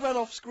him. He ran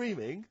off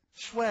screaming,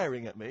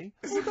 swearing at me.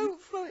 Well,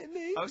 don't throw it at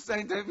me. I was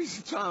saying, don't be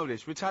so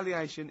childish.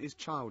 Retaliation is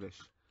childish.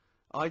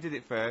 I did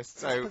it first,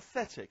 so... It's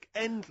pathetic,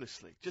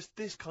 endlessly. Just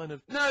this kind of...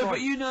 No,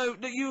 but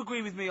you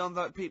agree with me on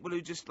that people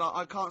who just, like,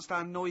 I can't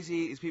stand noisy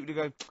eaters, people who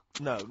go...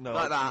 No,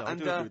 like that. I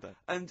do agree with that.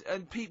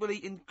 And people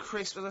eating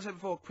crisps, as I said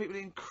before, people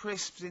eating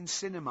crisps in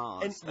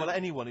cinemas. Well,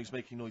 anyone who's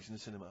making noise in the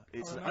cinema.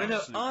 It's I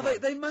know.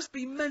 They must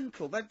be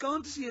mental. They've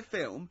gone to see a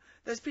film,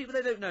 there's people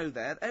they don't know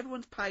there,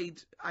 everyone's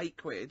paid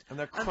 £8. And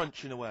they're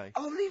crunching away.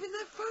 Oh, leaving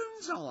their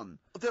phones on.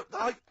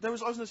 I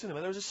was in the cinema,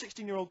 there was a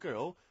 16-year-old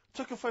girl...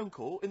 Took a phone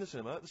call in the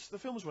cinema. The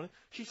film was running.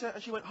 She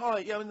went, "Hi,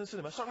 yeah, I'm in the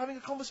cinema." Started having a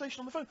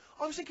conversation on the phone.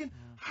 I was thinking,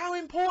 how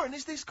important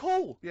is this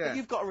call that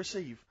you've got to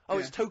receive? Oh,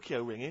 it's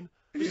Tokyo ringing.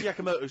 Mr.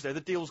 Yakamoto's there. The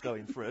deal's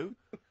going through.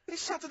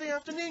 It's Saturday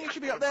afternoon. You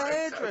should be up there,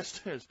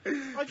 hairdressers.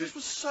 I just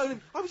was so.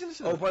 I was in the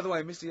cinema. Oh, by the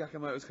way, Mr.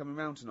 Yakamoto's coming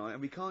round tonight,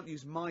 and we can't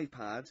use my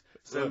pad,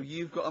 so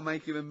you've got to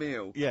make him a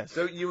meal. Yes.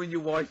 Don't you and your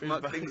wife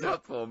muck things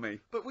up for me?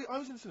 But I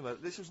was in the cinema.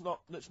 It's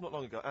not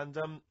long ago,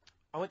 and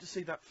I went to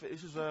see that.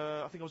 This was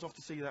I think I was off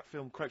to see that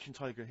film, Crouching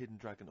Tiger, Hidden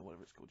Dragon, or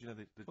whatever it's called. You know,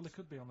 well, they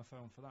could be on the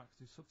phone for that because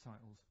there's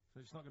subtitles, so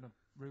it's not going to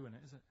ruin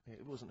it, is it? Yeah,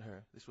 it wasn't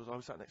her. I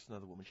was sat next to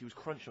another woman. She was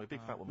crunching, a big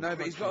fat woman. No,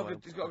 but he's got a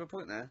good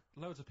point there.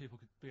 Loads of people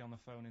could be on the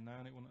phone in there,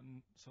 and it wouldn't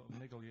sort of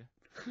niggle you.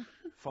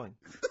 Fine.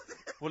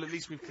 Well, at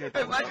least we've cleared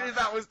that. Imagine if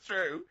that was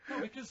true.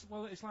 No, because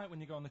it's like when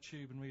you go on the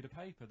tube and read a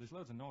paper. There's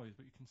loads of noise,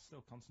 but you can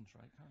still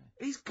concentrate, can't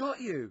you? He's got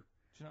you. Do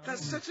you know what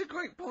That's such a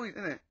great point,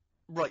 isn't it?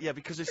 Right, yeah,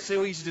 because it's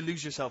so easy to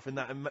lose yourself in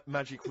that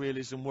magic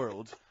realism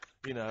world.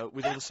 you know,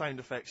 with all the sound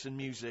effects and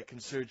music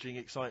and surging,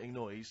 exciting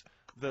noise.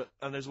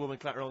 And there's a woman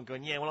clattering on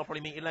going, yeah, well, I'll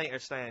probably meet you later,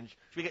 Stange.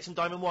 Should we get some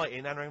Diamond White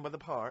in and around by the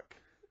park?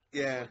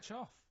 Yeah. Switch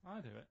off. I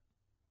do it.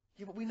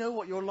 Yeah, but we know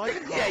what you're like,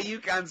 Carl. Yeah, you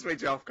can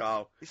switch off,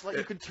 Carl. It's like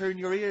you can turn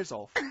your ears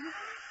off.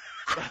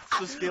 That's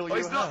the skill you have.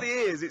 It's not the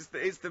ears,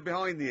 it's the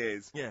behind the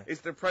ears. Yeah.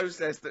 It's the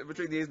process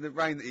between the ears and the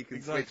brain that you can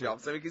Exactly. switch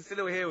off, so you can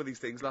still hear all these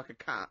things like a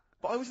cat.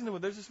 But I was in the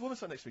one, there's this woman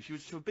sat next to me, she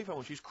was a big fat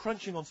one, she was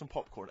crunching on some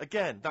popcorn.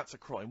 Again, that's a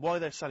crime. Why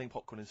they're selling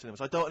popcorn in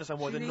cinemas? I don't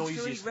understand why She the needs to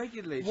noisiest... eat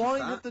regularly,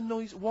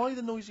 Why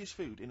the noisiest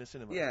food in a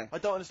cinema? Yeah. I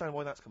don't understand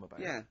why that's come about.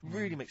 Yeah.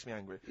 Really makes me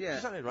angry. Yeah.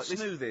 Exactly right.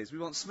 Smoothies. We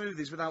want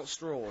smoothies without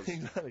straws.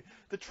 Exactly.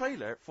 The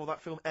trailer for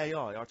that film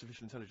AI,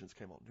 Artificial Intelligence,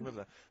 came on. Do you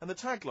remember that? And the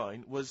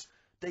tagline was,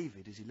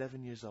 David is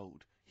 11 years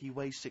old. He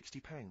weighs 60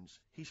 pounds.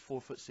 He's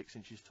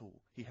 4'6" tall.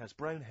 He has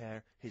brown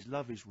hair. His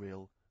love is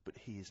real, but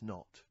he is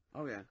not.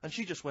 Oh, yeah. And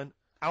she just went,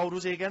 how old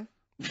was he again?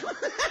 To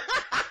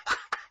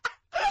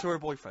her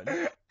boyfriend.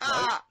 Right?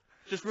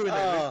 Just ruined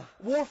it.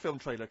 War film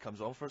trailer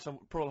comes on for some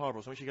Pearl Harbor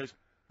or something. She goes,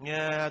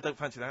 yeah, don't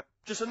fancy that.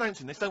 Just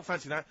announcing this, don't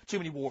fancy that. Too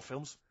many war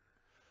films.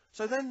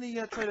 So then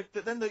the trailer,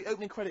 then the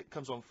opening credit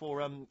comes on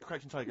for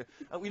Crouching Tiger.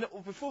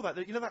 Before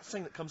that, you know that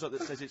thing that comes up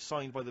that says it's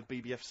signed by the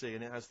BBFC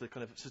and it has the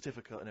kind of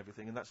certificate and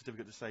everything, and that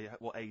certificate to say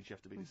what age you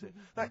have to be to see it.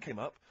 That came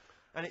up,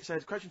 and it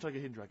said Crouching Tiger,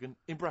 Hidden Dragon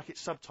in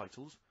brackets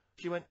subtitles.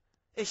 She went,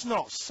 it's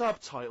not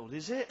subtitled,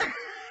 is it?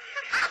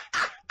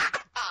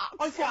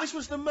 I thought this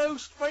was the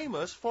most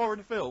famous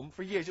foreign film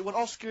for years. It won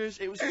Oscars.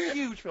 It was a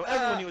huge film.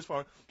 Everyone knew it was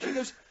foreign. She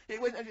goes,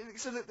 it went.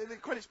 So the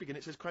credits begin.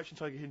 It says Crouching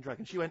Tiger, Hidden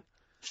Dragon. She went,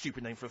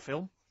 stupid name for a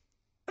film.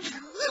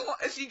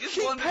 What? She just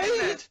She wandered in paid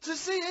there. to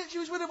see it. She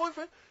was with her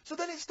boyfriend. So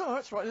then it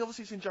starts, right? And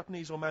obviously it's in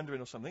Japanese or Mandarin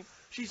or something.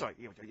 She's like,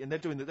 and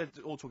they're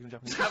all talking in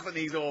Japanese.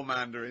 Japanese or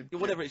Mandarin. Yeah,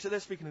 whatever. So they're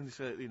speaking in this,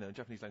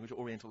 Japanese language or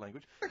Oriental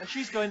language, and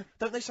she's going,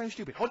 "Don't they sound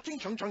stupid? Hot ching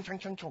chong chong chong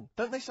chong chong.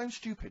 Don't they sound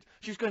stupid?"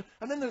 She's going,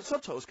 and then the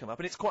subtitles come up,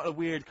 and it's quite a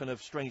weird kind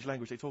of strange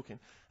language they're talking,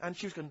 and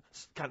she was going,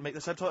 "Can't make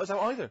the subtitles out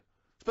either.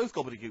 It's both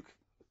gobbledygook."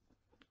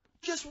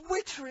 Just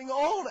wittering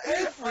on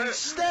every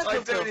step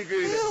of the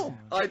film.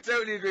 I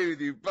totally agree with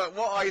you, but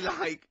what I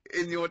like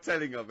in your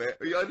telling of it,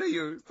 I know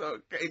you're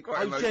getting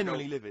quite emotional. I'm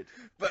genuinely livid.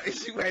 But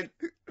she went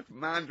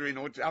Mandarin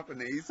or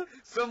Japanese,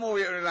 some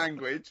Oriental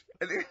language,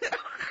 and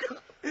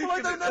Well,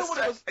 I don't know what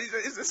it was.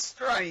 It's a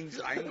strange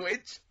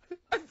language.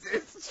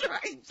 It's a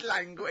strange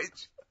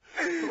language.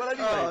 Well,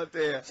 anyway, oh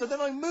dear. So then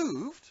I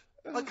moved.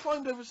 I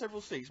climbed over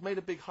several seats, made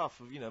a big huff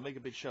of, make a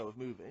big show of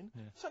moving.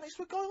 Yeah. So next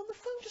to a guy on the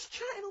phone, just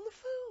chatting on the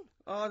phone.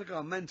 Oh, I'd have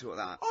gone mental at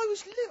that. I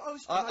was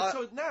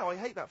so now I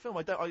hate that film.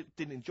 I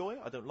didn't enjoy it.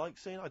 I don't like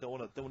seeing it. I don't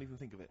want to even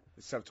think of it.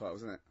 It's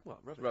subtitles, isn't it? Well,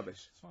 rubbish.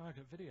 Rubbish. That's why I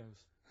get videos.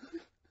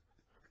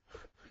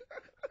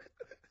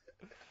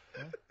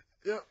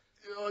 Yeah,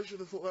 I should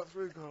have thought that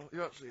through, Carl.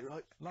 You're absolutely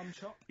right. Lamb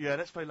chop? Yeah,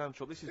 let's play Lamb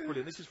Chop. This is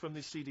brilliant. This is from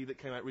this CD that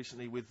came out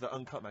recently with the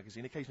Uncut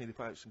magazine. Occasionally they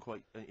put out some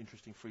quite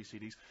interesting free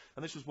CDs.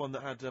 And this was one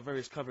that had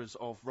various covers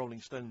of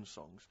Rolling Stones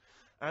songs.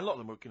 And a lot of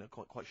them were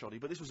quite shoddy,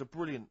 but this was a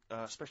brilliant,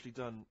 specially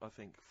done, I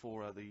think,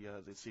 for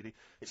the CD.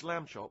 It's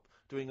Lamb Chop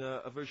doing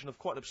a version of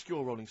quite an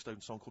obscure Rolling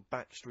Stones song called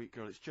Backstreet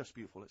Girl. It's just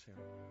beautiful. Let's hear it.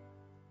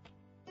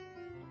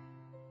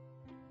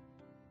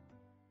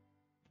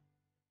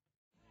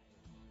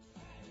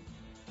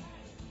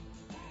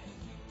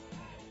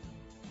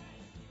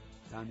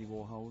 Dandy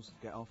Warhols,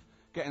 get off.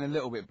 Getting a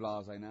little bit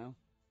blasé now.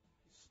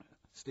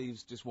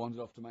 Steve's just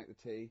wandered off to make the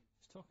tea.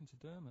 He's talking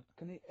to Dermot.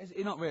 Can he? Is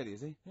he not really?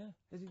 Is he? Yeah.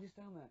 Is he just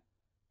down there?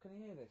 Can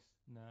he hear this?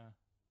 Nah.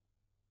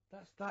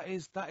 That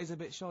is a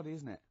bit shoddy,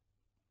 isn't it?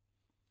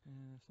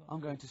 Yeah, it's not I'm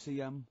good. going to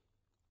see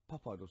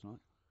Pop Idol tonight.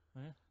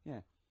 Oh,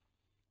 yeah?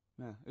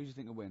 Yeah. Who do you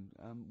think will win?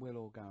 Will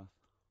or Gareth?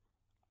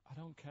 I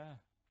don't care.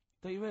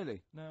 Do you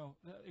really? No,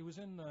 it was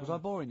in... Was I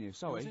boring you?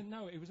 Sorry.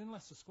 It was in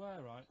Leicester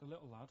Square, right? The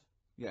little lad.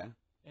 Yeah.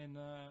 In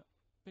a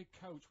big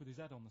coach with his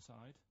head on the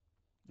side.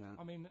 Yeah.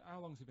 I mean, how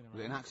long's he been around?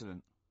 Was it an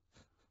accident?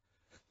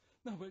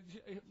 No, but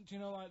do you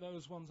know, like,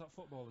 those ones that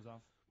footballers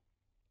have?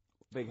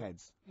 Big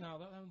heads. No,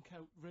 they're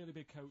really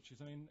big coaches.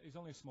 I mean, he's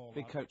only a small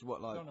Big lad.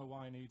 What, like... I don't know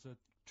why he needs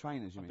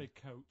trainers, you mean? big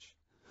coach.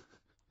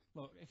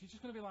 Look, if you're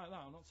just going to be like that,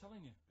 I'm not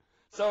telling you.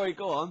 Sorry,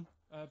 go on.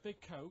 Big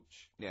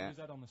coach, Yeah. with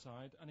his head on the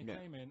side, and he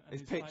came in... And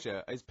his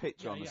picture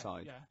yeah, on the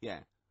side. Yeah.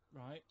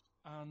 Right,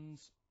 and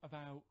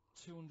about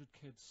 200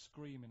 kids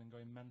screaming and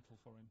going mental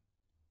for him.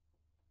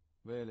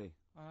 Really?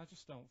 I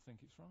just don't think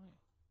it's right.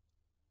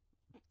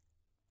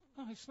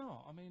 No, it's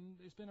not. I mean,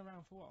 it's been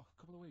around for, a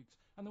couple of weeks.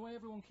 And the way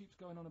everyone keeps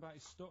going on about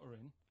his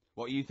stuttering...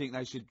 What, you think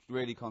they should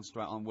really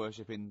concentrate on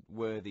worshipping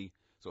worthy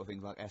sort of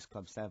things like S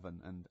Club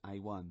 7 and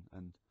A1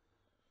 and...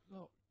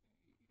 Look...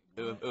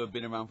 Who have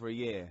been around for a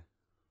year?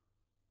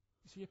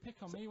 So you pick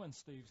on me when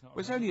Steve's not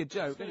Well, it's around. only a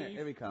joke, Steve, isn't it?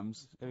 Here he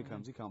comes. Here he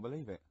comes. He can't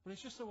believe it. But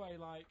it's just the way,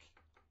 like,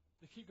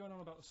 they keep going on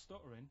about the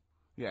stuttering.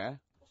 Yeah.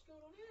 What's going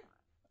on here?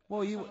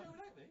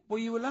 Well,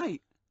 you were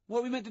late. What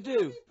are we meant to do?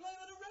 Playing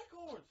on a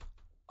record.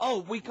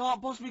 Oh, we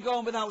can't possibly go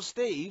on without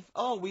Steve.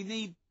 Oh, we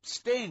need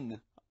Sting.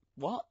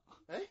 What?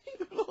 Hey?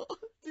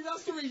 See,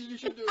 that's the reason you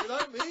should do it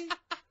without me.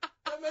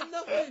 That meant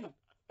nothing.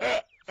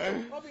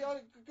 I'll be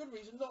a good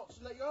reason not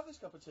to let you have this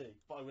cup of tea.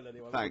 But I will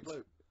anyway. Thanks.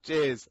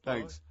 Cheers,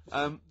 thanks.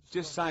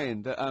 Just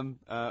saying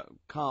that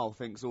Karl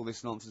thinks all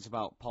this nonsense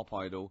about Pop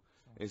Idol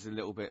is a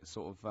little bit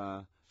sort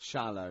of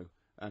shallow,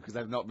 because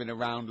they've not been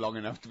around long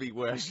enough to be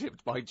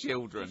worshipped by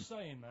children. Just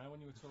saying there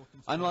when you were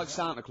talking. Unlike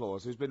Santa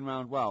Claus, who's been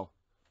around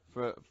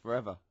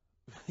forever.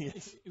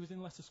 Yes. He was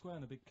in Leicester Square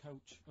in a big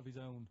coach of his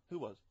own. Who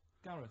was?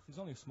 Gareth. He's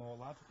only a small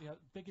lad. He had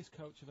biggest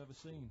coach I've ever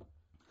seen.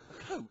 A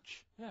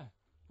coach? Yeah.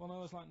 One of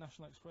those like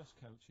National Express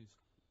coaches.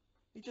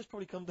 He just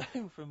probably come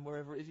down from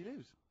wherever it is he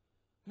lives.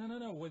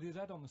 No, with his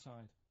head on the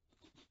side.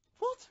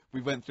 What?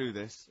 We went through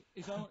this.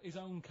 His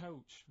own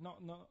coach, not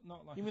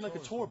like. You mean like a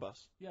tour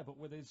bus? Yeah, but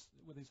with his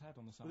head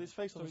on the side. With his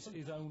face on the side. side.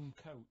 His own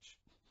coach.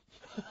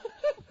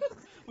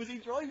 Was he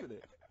driving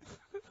it?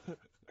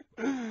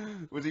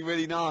 Was he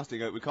really nasty?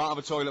 Go, we can't have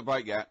a toilet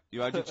break yet.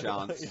 You had your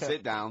chance. Yeah.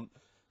 Sit down.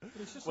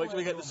 Wait till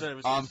we get the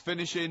services. I'm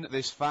finishing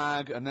this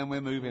fag, and then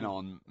we're moving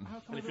on.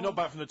 And if you're not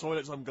back from the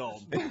toilets, I'm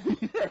gone.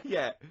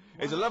 Yeah.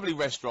 It's a lovely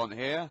restaurant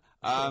here.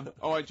 All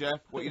right, Jeff.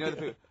 What you know the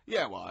food?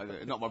 Yeah, well,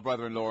 not my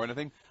brother-in-law or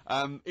anything.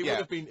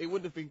 It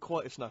wouldn't have been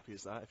quite as snappy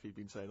as that if he'd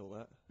been saying all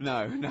that.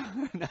 No.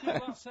 Yeah,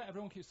 that's it.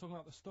 Everyone keeps talking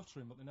about the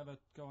stuttering, but they never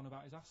go on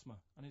about his asthma,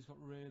 and he's got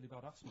really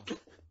bad asthma.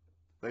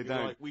 They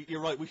don't.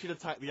 You're right. We should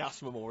attack the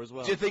asthma more as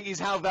well. Do you think he's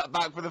held that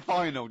back for the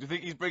final? Do you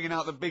think he's bringing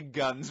out the big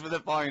guns for the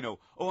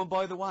final? Oh, and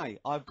by the way,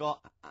 I've got.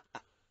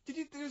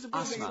 There's a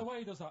asthma. The way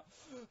he does that.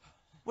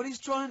 Well, he's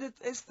trying to.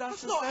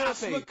 That's not therapy.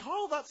 asthma,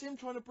 Karl. That's him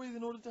trying to breathe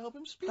in order to help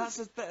him speak. That's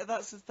a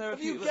therapy.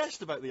 Have you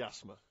guessed about the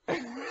asthma? I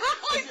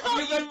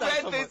thought you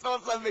read this or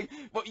something.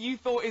 What you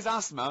thought his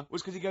asthma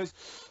was because he goes.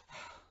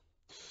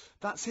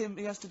 That's him.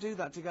 He has to do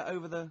that to get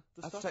over the.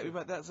 That's a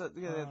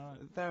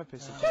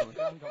therapist. I haven't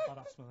got bad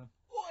asthma then.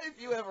 What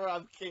if you ever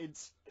have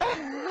kids?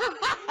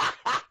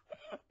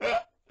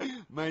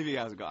 Maybe he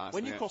hasn't got asthma.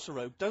 When you cross the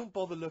road, don't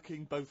bother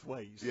looking both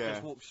ways. Yeah.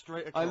 Just walk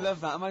straight across. I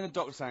love that. Imagine a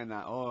doctor saying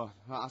that. Oh,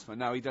 not asthma.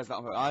 No, he does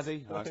that. Has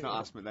he? No, it's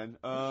not asthma then.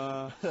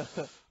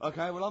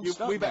 Okay, well, I'm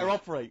stuck. We better then.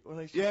 operate.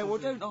 Yeah, well,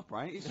 don't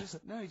operate. It's just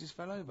he just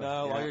fell over.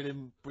 No, yeah. I heard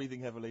him breathing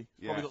heavily.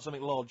 Yeah. Probably got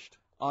something lodged.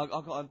 I've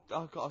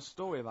got a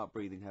story about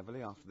breathing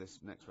heavily after this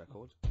next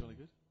record. Really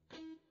good.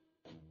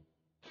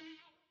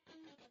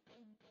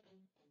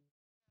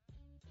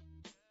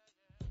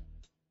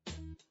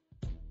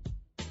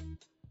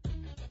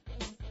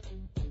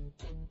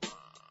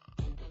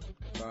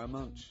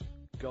 Munch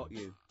got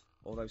you.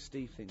 Although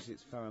Steve thinks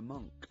it's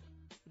Monk.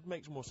 It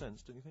makes more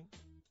sense, don't you think?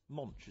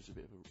 Monch is a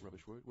bit of a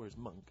rubbish word, whereas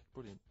monk,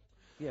 brilliant.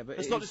 Yeah, but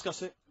let's not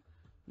discuss it.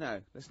 No,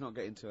 let's not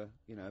get into a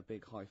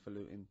big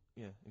highfalutin.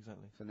 Yeah,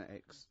 exactly.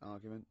 Phonetics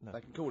argument. No.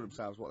 They can call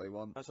themselves what they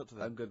want. That's up to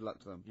them. And good luck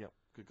to them. Yep,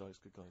 good guys.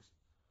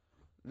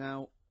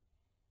 Now,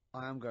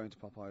 I am going to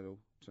Pop Idol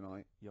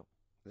tonight. Yep.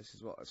 This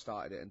is what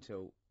started it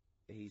until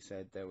he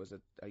said there was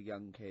a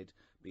young kid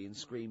being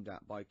screamed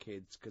at by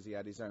kids because he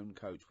had his own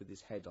coach with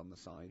his head on the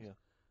side.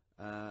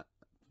 Yeah.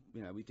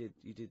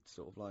 You did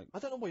sort of like. I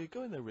don't know why you're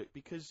going there, Rick,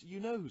 because you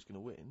know who's going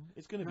to win.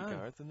 It's going to be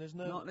Gareth, and there's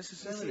no. Not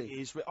necessarily. Yes,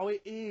 it is, Rick. Oh,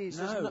 it is.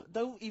 No.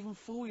 Don't even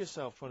fool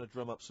yourself trying to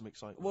drum up some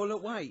excitement. Well,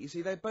 look, wait. You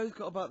see, they both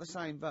got about the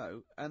same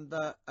vote, and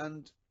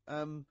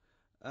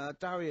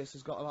Darius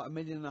has got like 1.5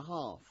 million.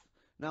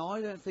 Now,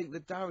 I don't think the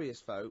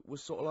Darius vote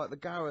was sort of like the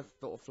Gareth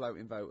sort of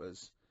floating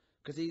voters.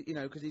 Because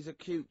he's a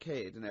cute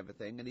kid and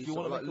everything, and he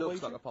sort of like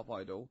looks like a pop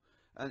idol,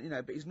 and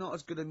but he's not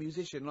as good a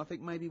musician. And I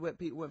think maybe when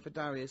people went for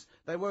Darius,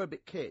 they were a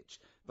bit kitsch,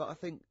 but I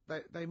think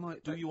they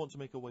might. Do you want to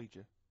make a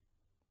wager?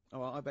 Oh,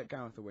 well, I bet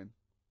Gareth will win.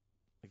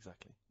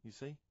 Exactly. You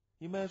see,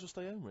 you may as well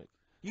stay home, Rick.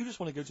 You just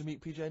want to go to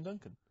meet PJ and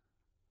Duncan.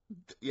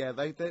 Yeah,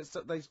 they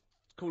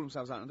call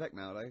themselves out on deck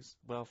nowadays.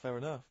 Well, fair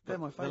enough. They're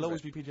my favourite. They'll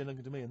always be PJ and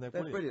Duncan to me, and they're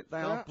brilliant. They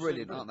are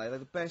brilliant, aren't they? They're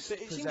the best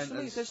It presenters. seems to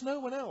me there's no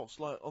one else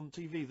like on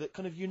TV that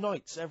kind of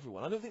unites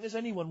everyone. I don't think there's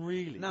anyone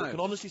really that can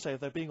honestly say, if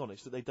they're being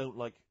honest, that they don't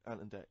like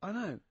Ant and Dec. I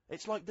know.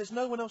 It's like there's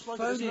no one else like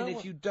Phone in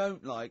if you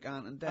don't like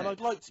Ant and Dec. And I'd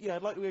like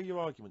to hear your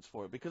arguments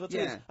for it, because I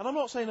tell you, and I'm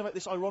not saying about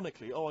this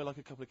ironically. Oh, I like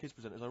a couple of kids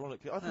presenters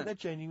ironically. I think they're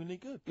genuinely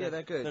good. Yeah,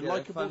 they're good. They're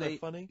likeable. They're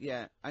funny.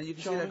 Yeah, and you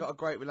can see they've got a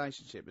great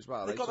relationship as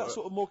well. They've got that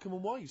sort of Morecambe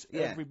and Wise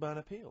every man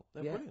appeal.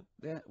 They're brilliant.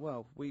 Yeah.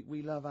 Well,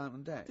 we love Ant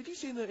and Dec. Did you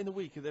see in the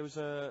week there was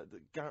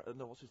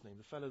what's his name?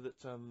 The fellow that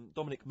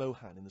Dominic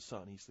Mohan in The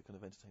Sun. He's the kind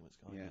of entertainment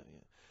guy. Yeah.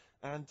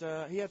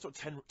 And he had sort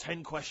of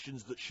 10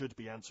 questions that should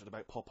be answered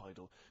about Pop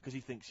Idol, because he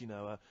thinks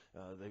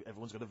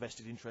everyone's got a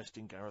vested interest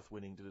in Gareth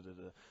winning.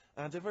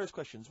 And there are various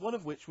questions. One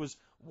of which was,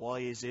 why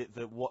is it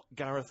that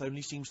Gareth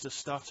only seems to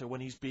stutter when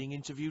he's being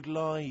interviewed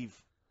live?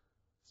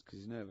 It's because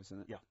he's nervous,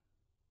 isn't it?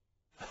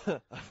 Yeah.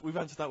 We've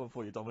answered that one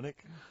for you,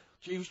 Dominic.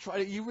 He was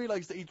trying. You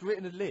realised that he'd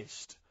written a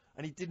list.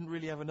 And he didn't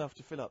really have enough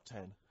to fill up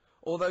 10.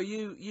 Although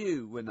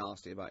you were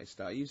nasty about his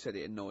stutter. You said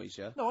it annoys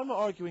you. No, I'm not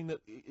arguing that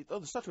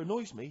the stutter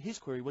annoys me. His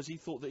query was he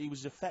thought that he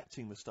was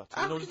affecting the stutter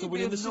How in order can to you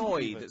win be the sympathy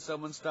annoyed vote. at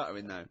someone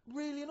stuttering, though?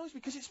 Really annoys me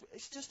because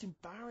it's just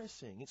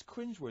embarrassing. It's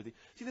cringeworthy.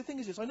 See, the thing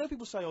is this: I know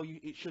people say, "Oh,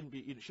 it shouldn't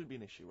be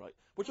an issue," right?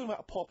 We're talking about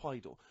a pop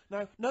idol.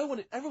 Now,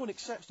 everyone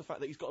accepts the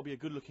fact that he's got to be a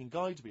good-looking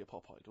guy to be a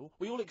pop idol.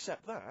 We all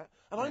accept that,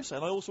 and I'm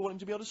saying I also want him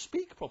to be able to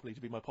speak properly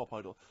to be my pop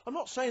idol. I'm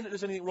not saying that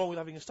there's anything wrong with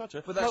having a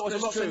stutter. But that's I'm not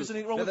true. saying there's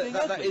anything wrong with being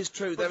that ugly. is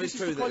true. But There is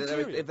true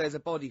that if there's a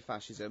body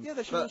fascism. Yeah,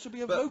 there should also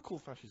be a vocal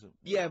fascism.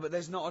 Yeah, but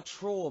there's not a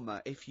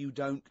trauma if you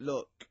don't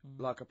look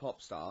like a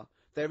pop star.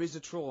 There is a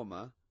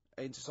trauma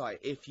in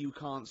society if you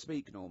can't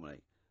speak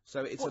normally.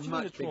 So it's a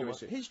much bigger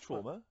issue. His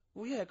trauma.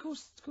 Well, yeah, of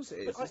course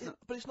it is.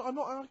 But it's not.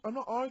 I'm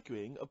not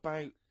arguing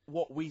about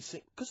what we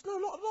think, because no,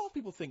 a lot of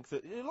people think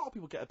that a lot of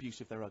people get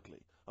abuse if they're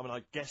ugly. I mean,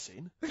 I'm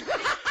guessing.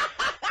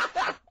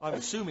 I'm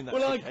assuming that's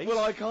the case. Well,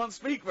 I can't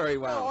speak very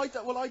well. No,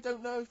 I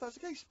don't know if that's the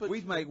case. But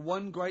we'd make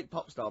one great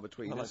pop star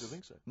between us. I don't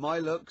think so. My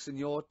looks and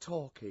your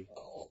talkie.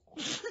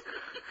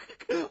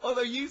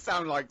 Although you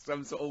sound like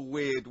some sort of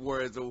weird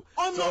Wurzel.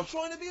 I'm not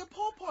trying to be a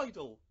pop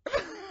idol.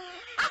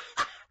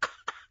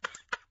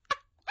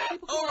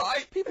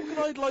 People can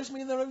idolise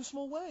me in their own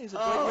small ways. A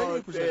great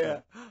radio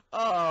presenter.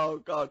 Oh,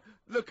 God.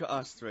 Look at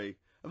us three.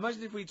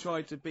 Imagine if we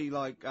tried to be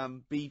like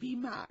BB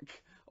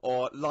Mac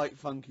or light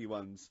funky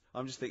ones.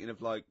 I'm just thinking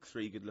of like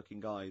three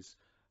good-looking guys.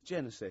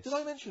 Genesis. Did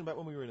I mention about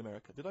when we were in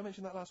America? Did I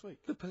mention that last week?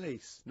 The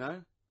Police,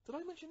 no? Did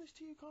I mention this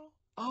to you, Carl?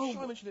 Oh.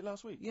 Sure, I mentioned it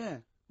last week. Yeah.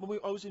 When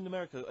I was in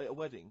America at a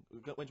wedding,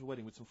 went to a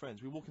wedding with some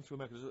friends. We were walking through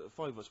America, there's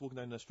 5 of us walking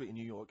down the street in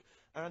New York,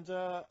 and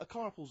a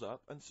car pulls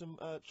up, and some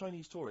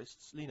Chinese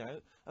tourists lean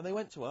out, and they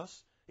went to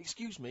us,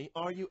 "Excuse me,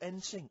 are you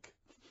NSYNC?"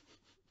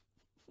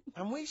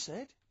 And we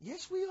said,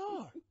 "Yes, we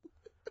are."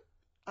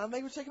 And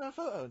they were taking our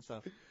photo and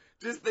stuff.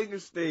 Just think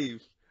of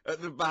Steve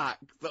at the back,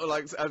 sort of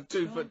like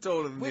 2 foot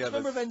taller than the Which others.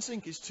 member of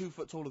NSYNC is 2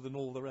 foot taller than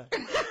all the rest?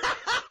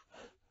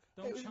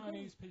 Don't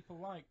Chinese people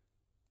like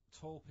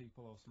tall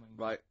people or something?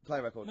 Right,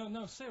 play record.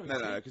 No, seriously.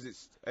 No, because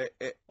it's...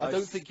 I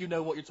don't think you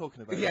know what you're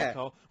talking about, Yeah.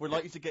 Carl. We're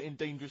likely to get in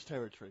dangerous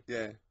territory.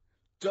 Yeah.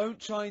 Don't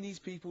Chinese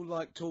people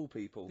like tall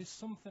people? There's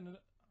something...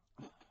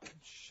 I'm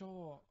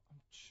sure.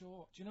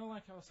 Do you know,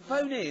 like I was...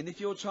 Phone in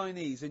if you're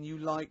Chinese and you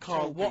like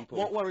Carl, tall people.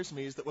 what worries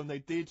me is that when they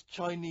did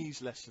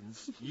Chinese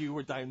lessons, you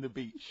were down the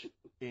beach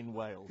in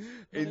Wales.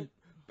 In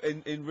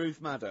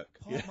Ruth Maddock.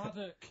 Paul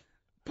Maddock.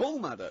 Paul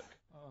Maddock?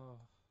 Oh.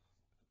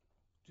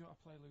 Do you want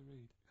to play Lou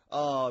Reed?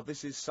 Oh,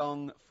 this is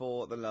Song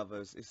for the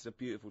Lovers. It's a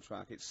beautiful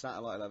track. It's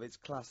Satellite Love. It's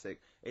classic.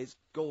 It's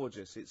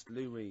gorgeous. It's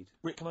Lou Reed.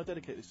 Rick, can I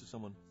dedicate this to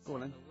someone? Go on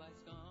then.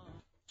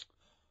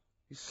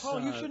 Carl,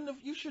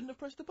 you shouldn't have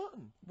pressed the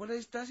button. Well,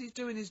 he's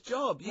doing his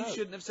job. You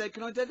shouldn't have said,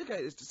 "Can I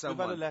dedicate this to someone?"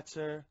 We've had a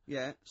letter.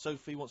 Yeah.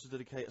 Sophie wants to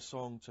dedicate a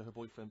song to her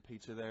boyfriend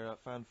Peter. They're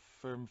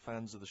firm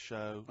fans of the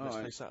show. Let's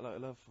play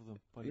Satellite Love for them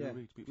by Lou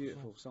Reed.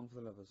 Beautiful song for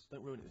the lovers.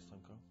 Don't ruin it this time,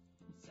 Carl.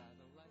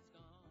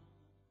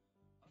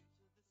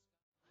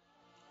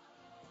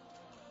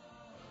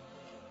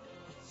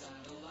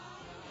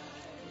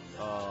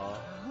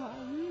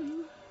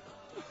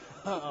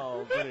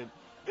 Oh, brilliant.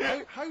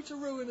 How to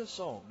ruin a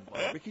song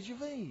by Ricky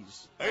Gervais.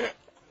 Do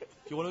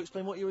you want to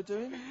explain what you were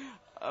doing?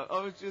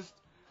 I was just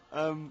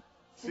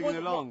singing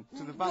along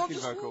to the backing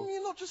vocal.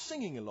 You're not just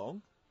singing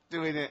along.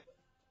 Doing it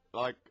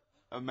like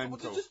a mental.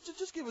 Well,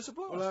 just give us a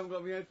blast. Well, I haven't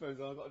got my headphones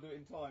on. I've got to do it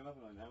in time,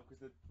 haven't I, now?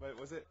 Wait,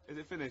 was it? Is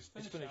it finished?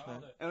 It's finished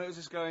now. And it was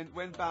just going,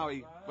 when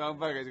Bowie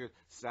goes,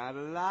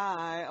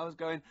 Satellite, I was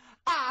going,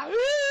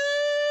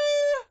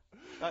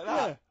 like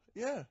that.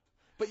 Yeah.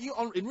 But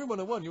in room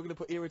 101, you're going to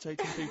put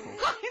irritating people.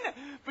 I know,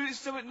 but it's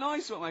something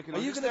nice what making. Are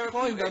you going to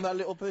climb down that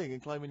little thing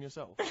and climb in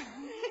yourself?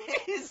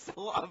 It's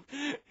sort of,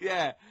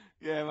 yeah,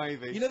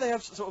 maybe. You know they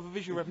have sort of a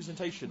visual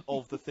representation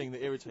of the thing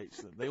that irritates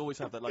them. They always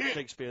have that, like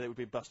Shakespeare, there would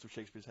be a bust of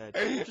Shakespeare's head.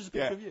 Just a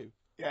picture of you.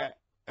 Yeah.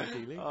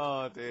 Ideally.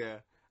 Oh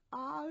dear.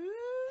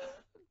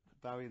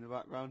 Bowie in the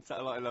background,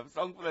 Satellite Love,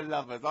 Song for the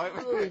Lovers.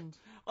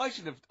 I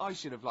should have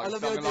like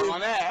sung along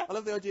on air. I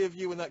love the idea of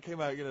you when that came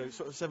out, you know,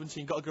 sort of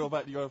 17, got a girl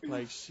back to your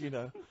place, you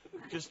know,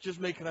 just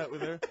making out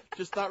with her.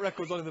 Just that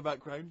record's on in the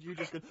background. You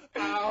just go,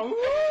 ow.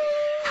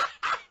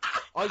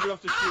 I'm gonna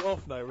have to shoot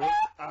off now, Rick.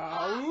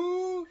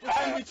 Ow.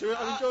 Just leave me to it.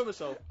 I'll enjoy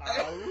myself.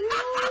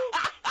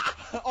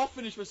 Ow. I'll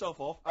finish myself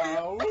off.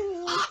 Ow.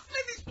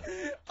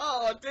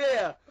 Oh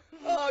dear.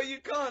 Oh, you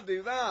can't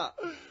do that.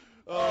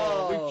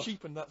 Oh, we've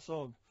cheapened that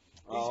song.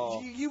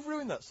 Oh. You've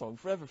ruined that song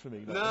forever for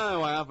me.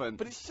 No, I haven't.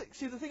 But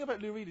see, the thing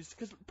about Lou Reed is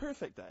because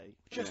Perfect Day,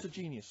 just a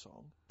genius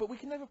song, but we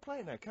can never play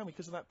it now, can we?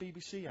 Because of that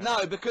BBC ad.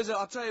 No, because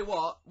I'll tell you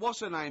what. What's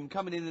her name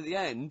coming in at the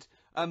end?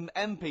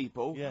 M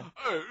people. Yeah.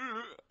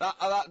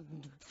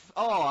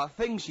 That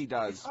thing she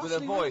does with her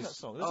voice. That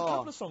song. There's a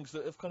couple of songs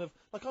that have kind of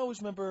like I always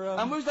remember.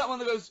 And who's that one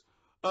that goes?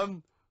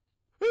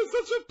 It's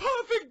such a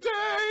perfect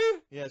day.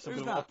 Yeah,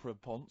 something of opera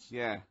ponce.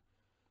 Yeah.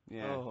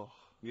 Oh.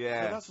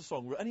 Yeah. So that's a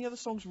song. Any other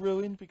songs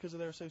ruined because of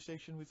their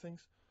association with things?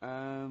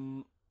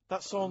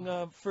 That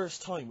song,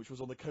 First Time, which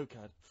was on the Coke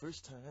ad.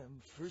 First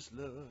time, first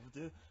love.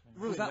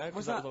 Wasn't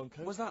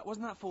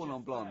that Fallen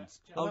on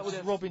Blondes? Oh, that was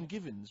Robin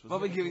Givens.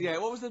 Robin Givens, yeah.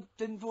 What was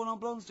didn't Fallen on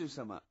Blondes do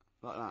something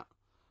like that?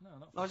 No,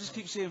 not I just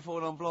keep seeing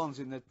Fallen on Blondes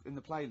in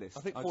the playlist.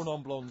 I think Fallen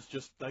on Blondes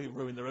they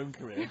ruined their own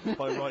career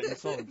by writing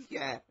songs.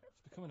 Yeah.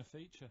 It's becoming a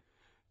feature.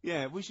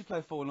 Yeah, we should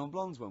play Fallen on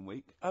Blondes one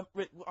week.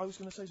 Rick, I was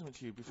going to say something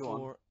to you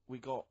before we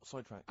got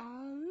sidetracked.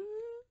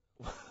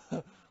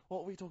 What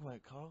were we talking about,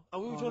 Carl? Oh,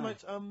 we were talking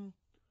about,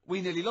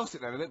 We nearly lost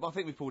it then a bit, but I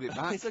think we pulled it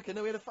back. It's okay,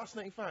 no, we had a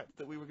fascinating fact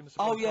that we were going to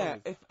Oh, yeah,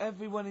 if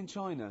everyone in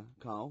China,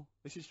 Carl...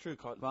 This is true,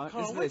 Carl. Right,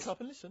 Carl, wake up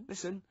and listen.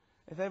 Listen,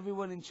 if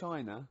everyone in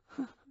China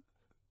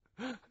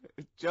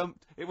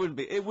jumped... It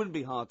wouldn't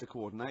be hard to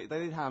coordinate. They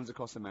did hands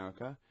across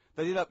America.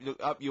 They did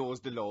up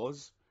yours, the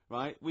laws,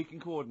 right? We can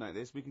coordinate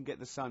this. We can get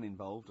the sun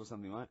involved or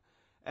something, right?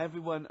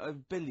 Everyone,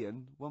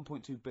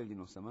 1.2 billion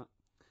or something,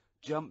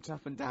 jumped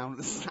up and down at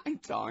the same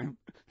time.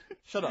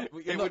 Shut up.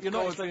 You're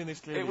not explaining this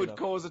clearly. It would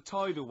cause a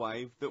tidal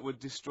wave that would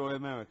destroy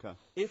America.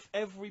 If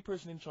every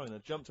person in China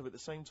jumped up at the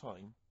same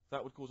time,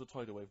 that would cause a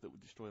tidal wave that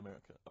would destroy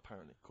America,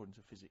 apparently, according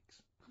to physics.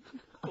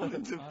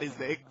 According to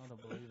physics. I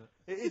don't believe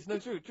it. It is, no,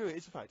 true,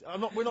 it's a fact.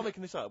 We're not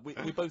making this up. We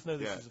both know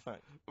this is a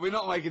fact. We're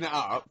not making it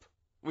up.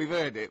 We've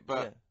heard it,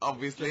 but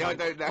obviously I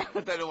don't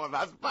know what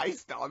that's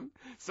based on.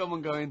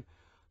 Someone going,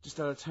 just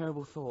had a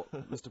terrible thought,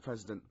 Mr.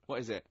 President. What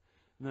is it?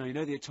 No, you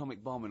know the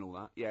atomic bomb and all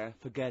that? Yeah,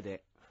 forget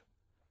it.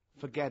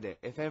 Forget it.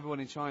 If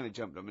everyone in China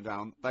jumped up and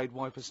down, they'd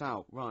wipe us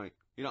out, right?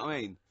 You know what I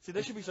mean? See,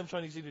 there should be some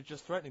Chinese leader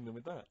just threatening them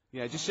with that.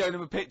 Yeah, just showing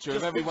them a picture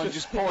of everyone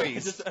just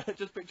poised.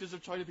 just pictures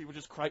of China people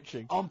just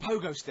crouching. On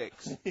pogo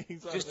sticks.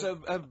 Exactly. Just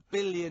a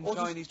billion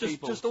Chinese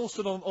people. Just all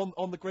stood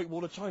on the Great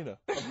Wall of China,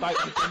 about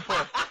to jump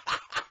off.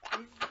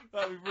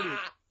 That'd be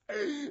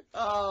brilliant.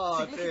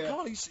 Oh, see, dear. Look at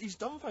Karl, he's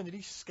dumbfounded,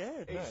 he's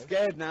scared now. He's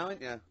scared now,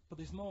 isn't you? But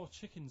there's more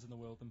chickens in the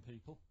world than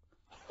people.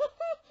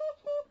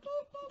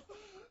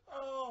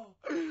 Oh,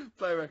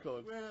 play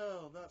record.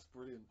 Well, that's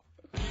brilliant.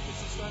 If you can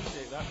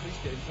substantiate that, please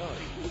get in touch.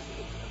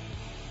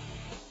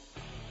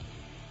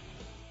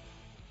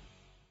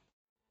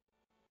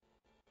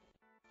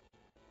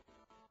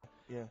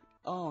 Yeah.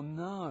 Oh,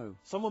 no.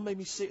 Someone made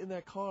me sit in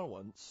their car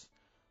once,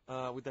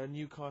 with their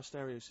new car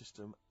stereo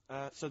system,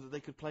 so that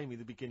they could play me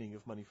the beginning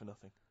of Money for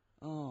Nothing.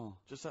 Oh.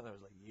 Just sat there, I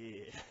was like,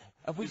 yeah.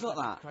 Have we got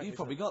that? You've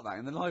probably got that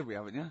in the library,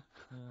 haven't you?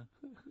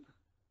 Yeah.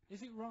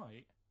 Is it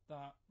right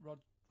that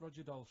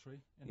Roger Daltrey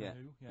in Yeah.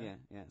 The Who, Yeah,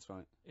 that's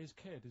right. his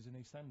kid is in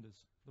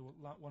EastEnders,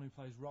 that one who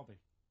plays Robbie?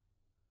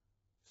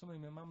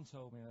 Something my mum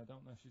told me, and I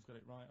don't know if she's got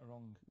it right or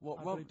wrong.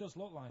 What, but it does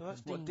look like No,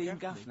 that's him. Dean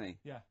Gaffney?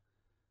 Yeah.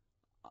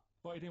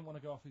 But he didn't want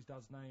to go off his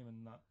dad's name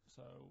and that,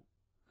 so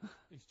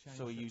he's changed.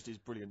 So he it. used his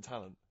brilliant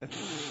talent. And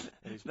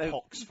his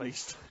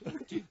pox-faced.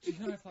 Do you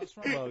know if that's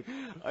right? Well,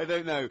 I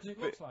don't know. 'Cause it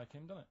looks like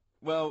him, doesn't it?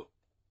 Well,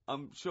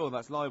 I'm sure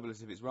that's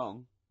libelous if it's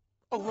wrong.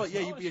 oh, right,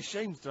 yeah, not. you'd be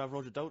ashamed to have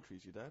Roger Daltrey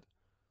as your dad.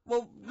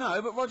 Well,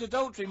 no, but Roger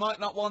Daltrey might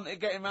not want it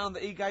getting round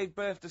that he gave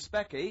birth to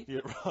Specky.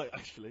 Yeah, right,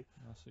 actually.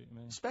 I see what you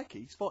mean.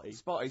 Specky? Spotty?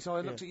 Spotty, so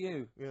I looked at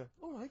you. Yeah.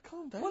 All right,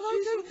 calm down. Well,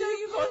 I don't know,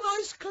 you've got a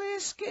nice clear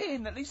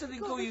skin. At least I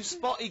didn't call you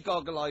Spotty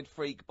Goggle-Eyed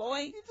Freak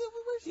Boy.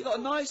 You've got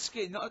a nice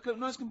skin, a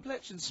nice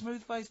complexion,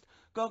 smooth-faced,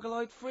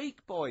 goggle-eyed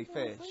freak boy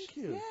fish. Thank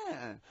you.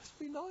 Yeah. That's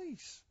be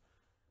nice.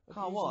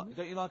 Carl, what?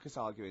 Don't you like us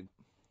arguing?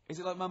 Is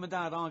it like Mum and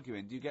Dad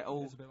arguing? Do you get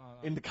all... It's a bit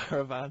like that. In the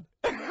caravan.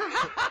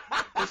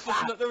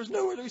 There was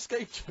nowhere to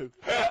escape to.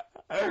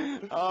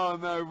 Oh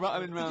no,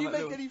 rattling round. Did you that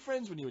make little... any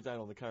friends when you were down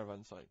on the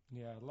caravan site?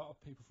 Yeah, a lot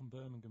of people from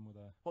Birmingham were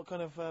there. What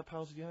kind of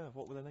pals did you have?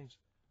 What were their names?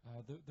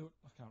 I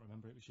can't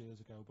remember, it was years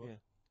ago, but Yeah.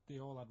 they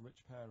all had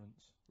rich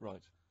parents.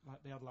 Right.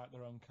 Like, they had like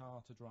their own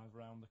car to drive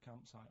around the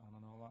campsite on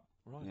and all that.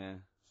 Right. Yeah,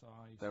 So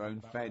I used their to own read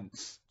about them.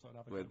 fence. So I'd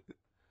have a With... go.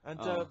 And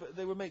Oh. but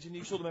they were mates, and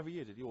you saw them every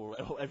year, did you?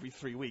 Or every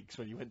 3 weeks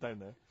when you went down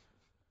there?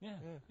 Yeah.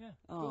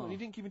 Oh. And you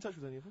didn't keep in touch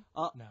with any of them?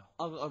 No.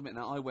 I'll admit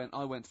now, I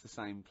went to the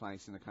same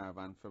place in a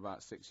caravan for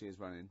about 6 years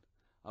running.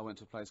 I went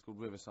to a place called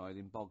Riverside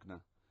in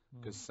Bognor,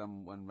 because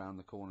someone round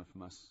the corner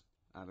from us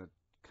had a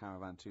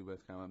caravan,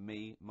 two-berth caravan.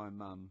 Me, my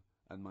mum,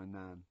 and my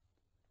nan.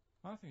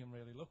 I think I'm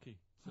really lucky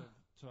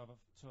to have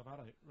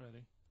had it,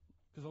 really.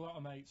 Because a lot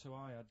of mates who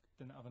I had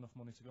didn't have enough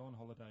money to go on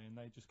holiday, and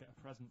they just get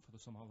a present for the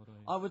summer holiday.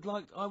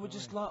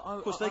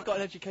 Of course, they've got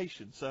an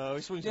education, so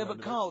it swings Yeah, around but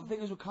a Carl, the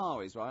thing is with Carl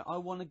is, right, I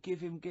want to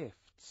give him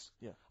gifts.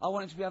 Yeah. I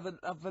want him to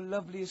have the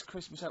loveliest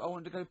Christmas ever. I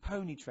want him to go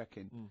pony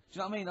trekking. Do you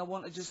know what I mean? I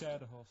want to just...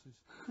 Scared of horses.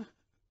 bit.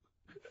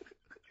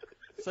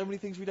 So many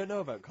things we don't know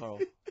about Carl.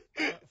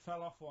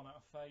 Fell off one out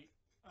of fate,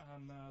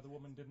 and the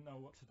woman didn't know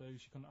what to do.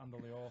 She couldn't handle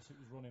the horse. It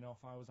was running off.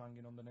 I was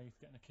hanging underneath,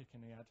 getting a kick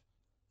in the head.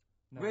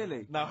 No,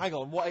 Really? Now, hang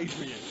on, what age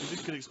were you? 'Cause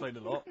this could explain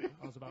a lot.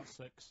 I was about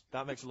 6.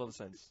 That makes a lot of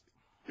sense.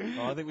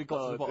 Oh, I think we've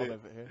got to the bottom dear.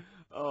 of it here.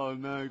 Oh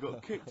no,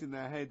 got kicked in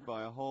their head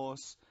by a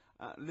horse,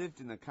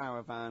 lived in a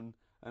caravan,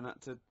 and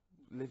had to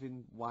live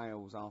in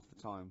Wales half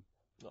the time.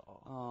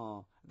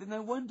 Oh. Then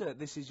no wonder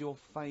this is your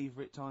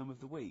favourite time of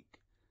the week.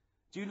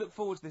 Do you look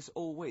forward to this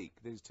all week,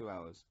 these 2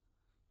 hours?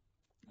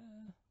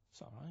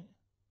 It's alright.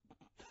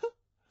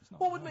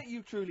 What would make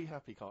you truly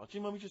happy, Karl? Do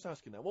you mind me just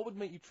asking that? What would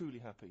make you truly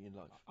happy in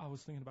life? I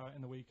was thinking about it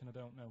in the week and I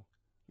don't know.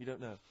 You don't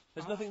know?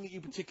 There's nothing that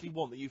you particularly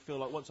want that you feel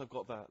like once I've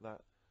got that...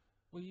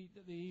 Well,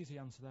 the easy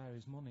answer there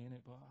is money,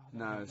 innit? But I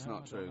No, don't it's know.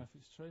 not I true. don't know if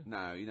it's true.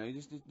 No, you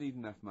just need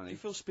enough money. Do you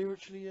feel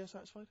spiritually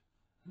satisfied?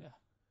 Yeah.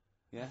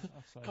 Yeah.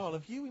 I'd say Karl, so.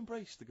 have you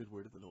embraced the good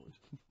word of the Lord?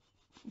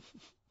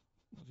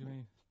 What do you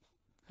mean?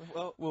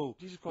 Well,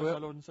 Jesus Christ, my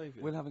Lord and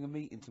Saviour. We're having a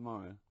meeting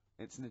tomorrow.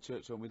 It's in the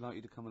church hall and we'd like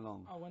you to come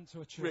along. I went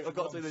to a church. Rick, I've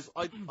got to say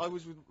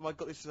once. this. I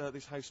got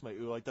this housemate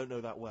who I don't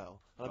know that well.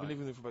 And I've been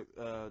living with him for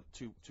about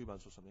two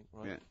months or something,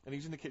 right? Yeah. And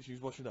he's in the kitchen, he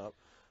was washing up,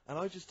 and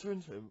I just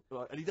turned to him,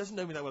 right, and he doesn't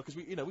know me that well because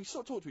we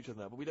sort of talk to each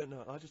other now, but we don't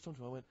know. And I just turned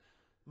to him, I went,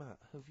 Matt,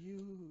 have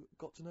you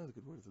got to know the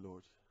good word of the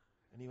Lord?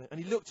 And he went, and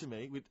he looked at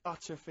me with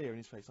utter fear in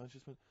his face. And I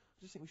just went,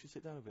 I just think we should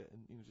sit down a bit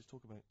and just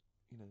talk about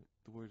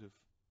the word of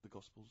the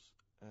Gospels.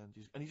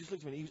 And he just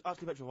looked at me, and he was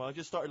utterly petrified. I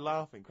just started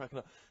laughing, cracking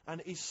up,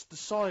 and it's the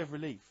sigh of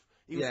relief.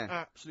 He was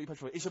absolutely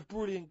petrified. It's a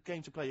brilliant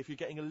game to play if you're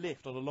getting a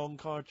lift on a long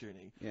car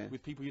journey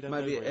with people you don't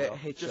know very well.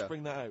 Just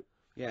bring that out.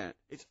 Yeah.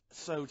 It's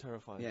so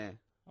terrifying. Yeah.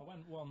 I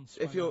went once.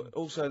 If you're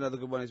also another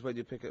good one is when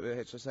you pick up a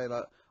hitch. I say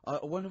like, I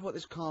wonder what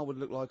this car would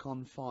look like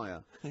on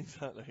fire.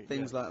 Exactly.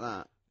 Things like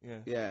that. Yeah.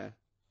 Yeah.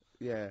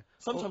 Yeah.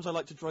 Sometimes I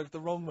like to drive the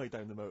wrong way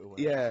down the motorway.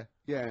 Yeah.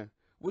 Yeah.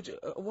 Would you,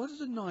 what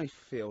does a knife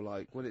feel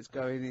like when it's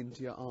going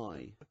into your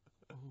eye?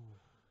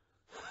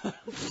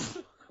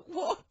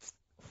 What?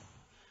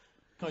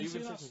 Did you see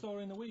that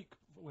story in the week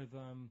with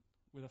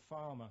a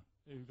farmer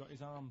who got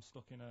his arm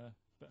stuck in a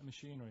bit of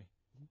machinery,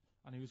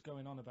 and he was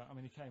going on about. I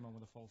mean, he came on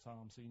with a false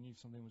arm, so you knew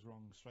something was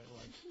wrong straight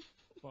away.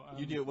 But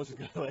you knew it wasn't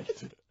going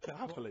to end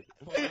happily.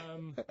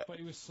 But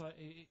he was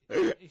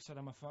he said,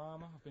 "I'm a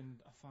farmer. I've been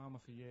a farmer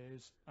for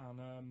years,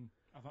 and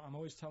I'm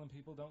always telling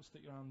people don't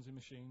stick your hands in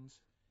machines."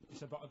 He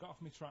said, "But I got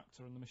off my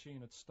tractor and the machine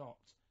had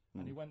stopped,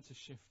 and he went to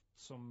shift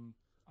some."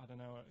 I don't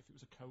know if it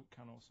was a Coke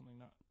can or something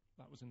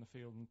that was in the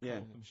field and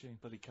the machine.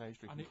 Bloody cage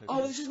drinking Coke.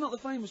 Oh, this is not the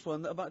famous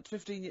one. That about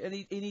 15, and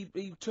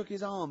he took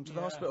his arm to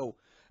the hospital,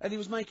 and he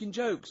was making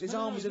jokes. His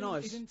arm was in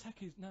ice. He didn't take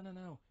his.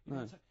 No.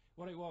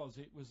 What it was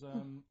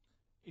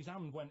his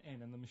hand went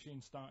in and the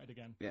machine started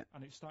again. Yeah.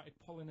 And it started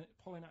pulling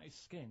at his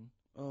skin.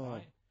 Oh.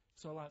 Right.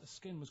 So like the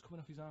skin was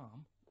coming off his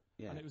arm.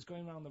 Yeah. And it was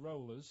going around the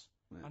rollers,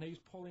 and he's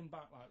pulling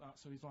back like that.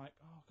 So he's like,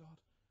 oh god.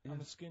 Yeah.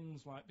 And the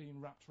skin's like being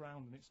wrapped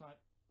around, and it's like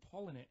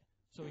pulling it.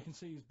 So he can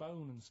see his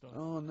bone and stuff.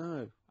 Oh,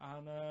 no.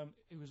 And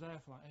he was there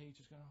for like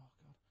ages going, oh,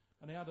 God.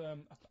 And he had a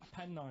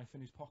penknife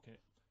in his pocket.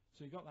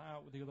 So he got that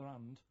out with the other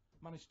hand,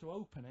 managed to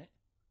open it.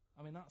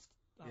 I mean, that's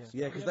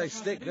yeah, because they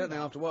stick, don't they,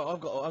 after a while? I've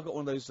got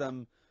one of those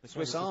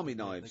Swiss Army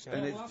knives.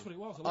 And well, that's what it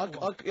was.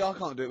 I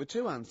can't do it with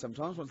two hands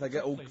sometimes once they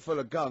get all full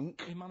of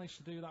gunk. He managed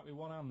to do that with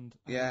one hand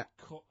and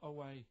cut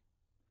away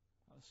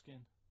at the skin.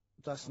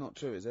 That's not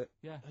true, is it?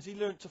 Yeah. Has he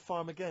learnt to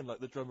farm again, like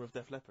the drummer of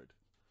Def Leppard?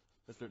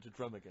 Has learnt to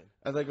drum again.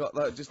 Have they got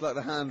just like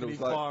the handles?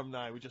 Can he farm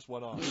now with just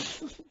one arm?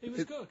 It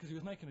was good because he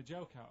was making a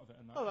joke out of it.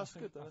 And that. Oh, that's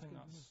good. I think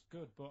that's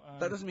good. But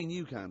that doesn't mean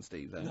you can,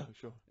 Steve. Though. No,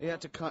 sure. He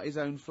had to cut his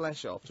own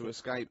flesh off to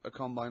escape a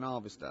combine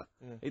harvester.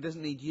 Yeah. He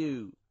doesn't need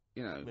you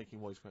know.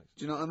 Making wisecracks.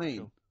 Do you know what I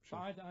mean? Sure.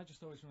 I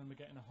just always remember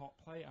getting a hot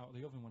plate out of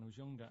the oven when I was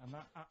younger, and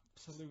that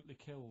absolutely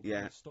killed.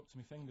 Yeah. It stuck to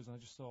my fingers, and I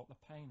just thought the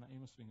pain that he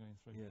must have been going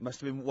through. Yeah.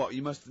 Must have been what?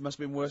 You must have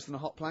been worse than a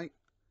hot plate.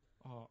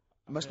 Oh.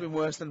 Must have been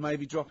worse than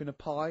maybe dropping a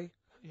pie.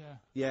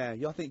 Yeah.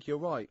 Yeah, I think you're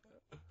right.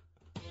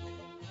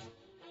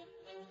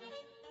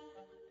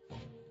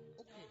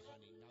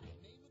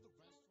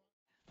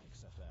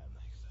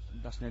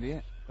 That's nearly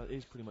it. That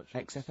is pretty much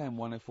XFM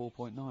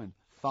 104.9.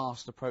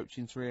 Fast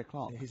approaching 3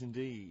 o'clock. It is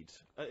indeed.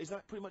 Is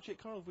that pretty much it,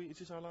 Karl? Is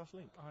this our last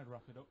link? I'd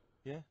wrap it up.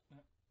 Yeah?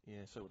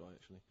 Yeah, so would I,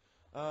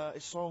 actually.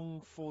 It's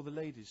Song for the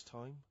Ladies'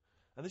 Time.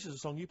 And this is a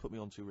song you put me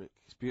onto, Rick.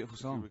 It's a beautiful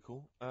song. If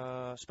you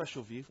recall.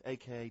 Special View,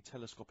 a.k.a.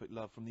 Telescopic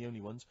Love from the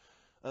Only Ones.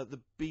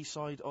 The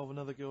B-side of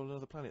Another Girl,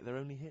 Another Planet. Their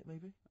only hit,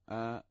 maybe?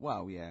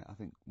 Well, yeah, I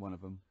think one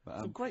of them. But,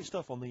 some great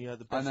stuff on the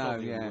best of the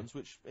Only Ones,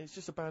 which it's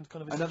just a band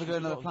kind of... Another Girl,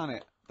 Another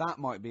Planet. That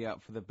might be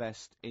up for the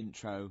best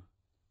intro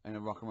in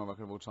a rock and roll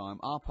record of all time.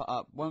 I'll put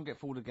up Won't Get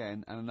Fooled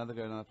Again and Another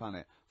Girl, Another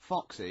Planet.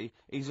 Foxy,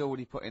 he's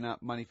already putting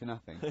up Money for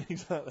Nothing.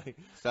 Exactly.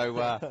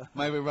 So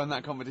maybe we'll run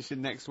that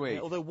competition next week.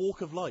 Yeah, although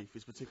Walk of Life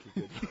is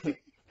particularly good.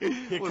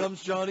 Here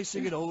comes Johnny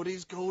singing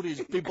oldies,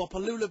 goldies,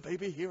 bebop-a-lula,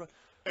 baby, here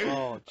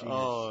Oh, genius.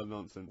 Oh,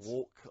 nonsense.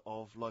 Walk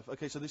of Life.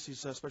 Okay, so this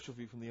is a Special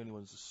View from the Only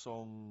Ones, a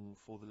song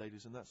for the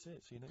ladies, and that's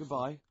it. See you next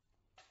Goodbye. time.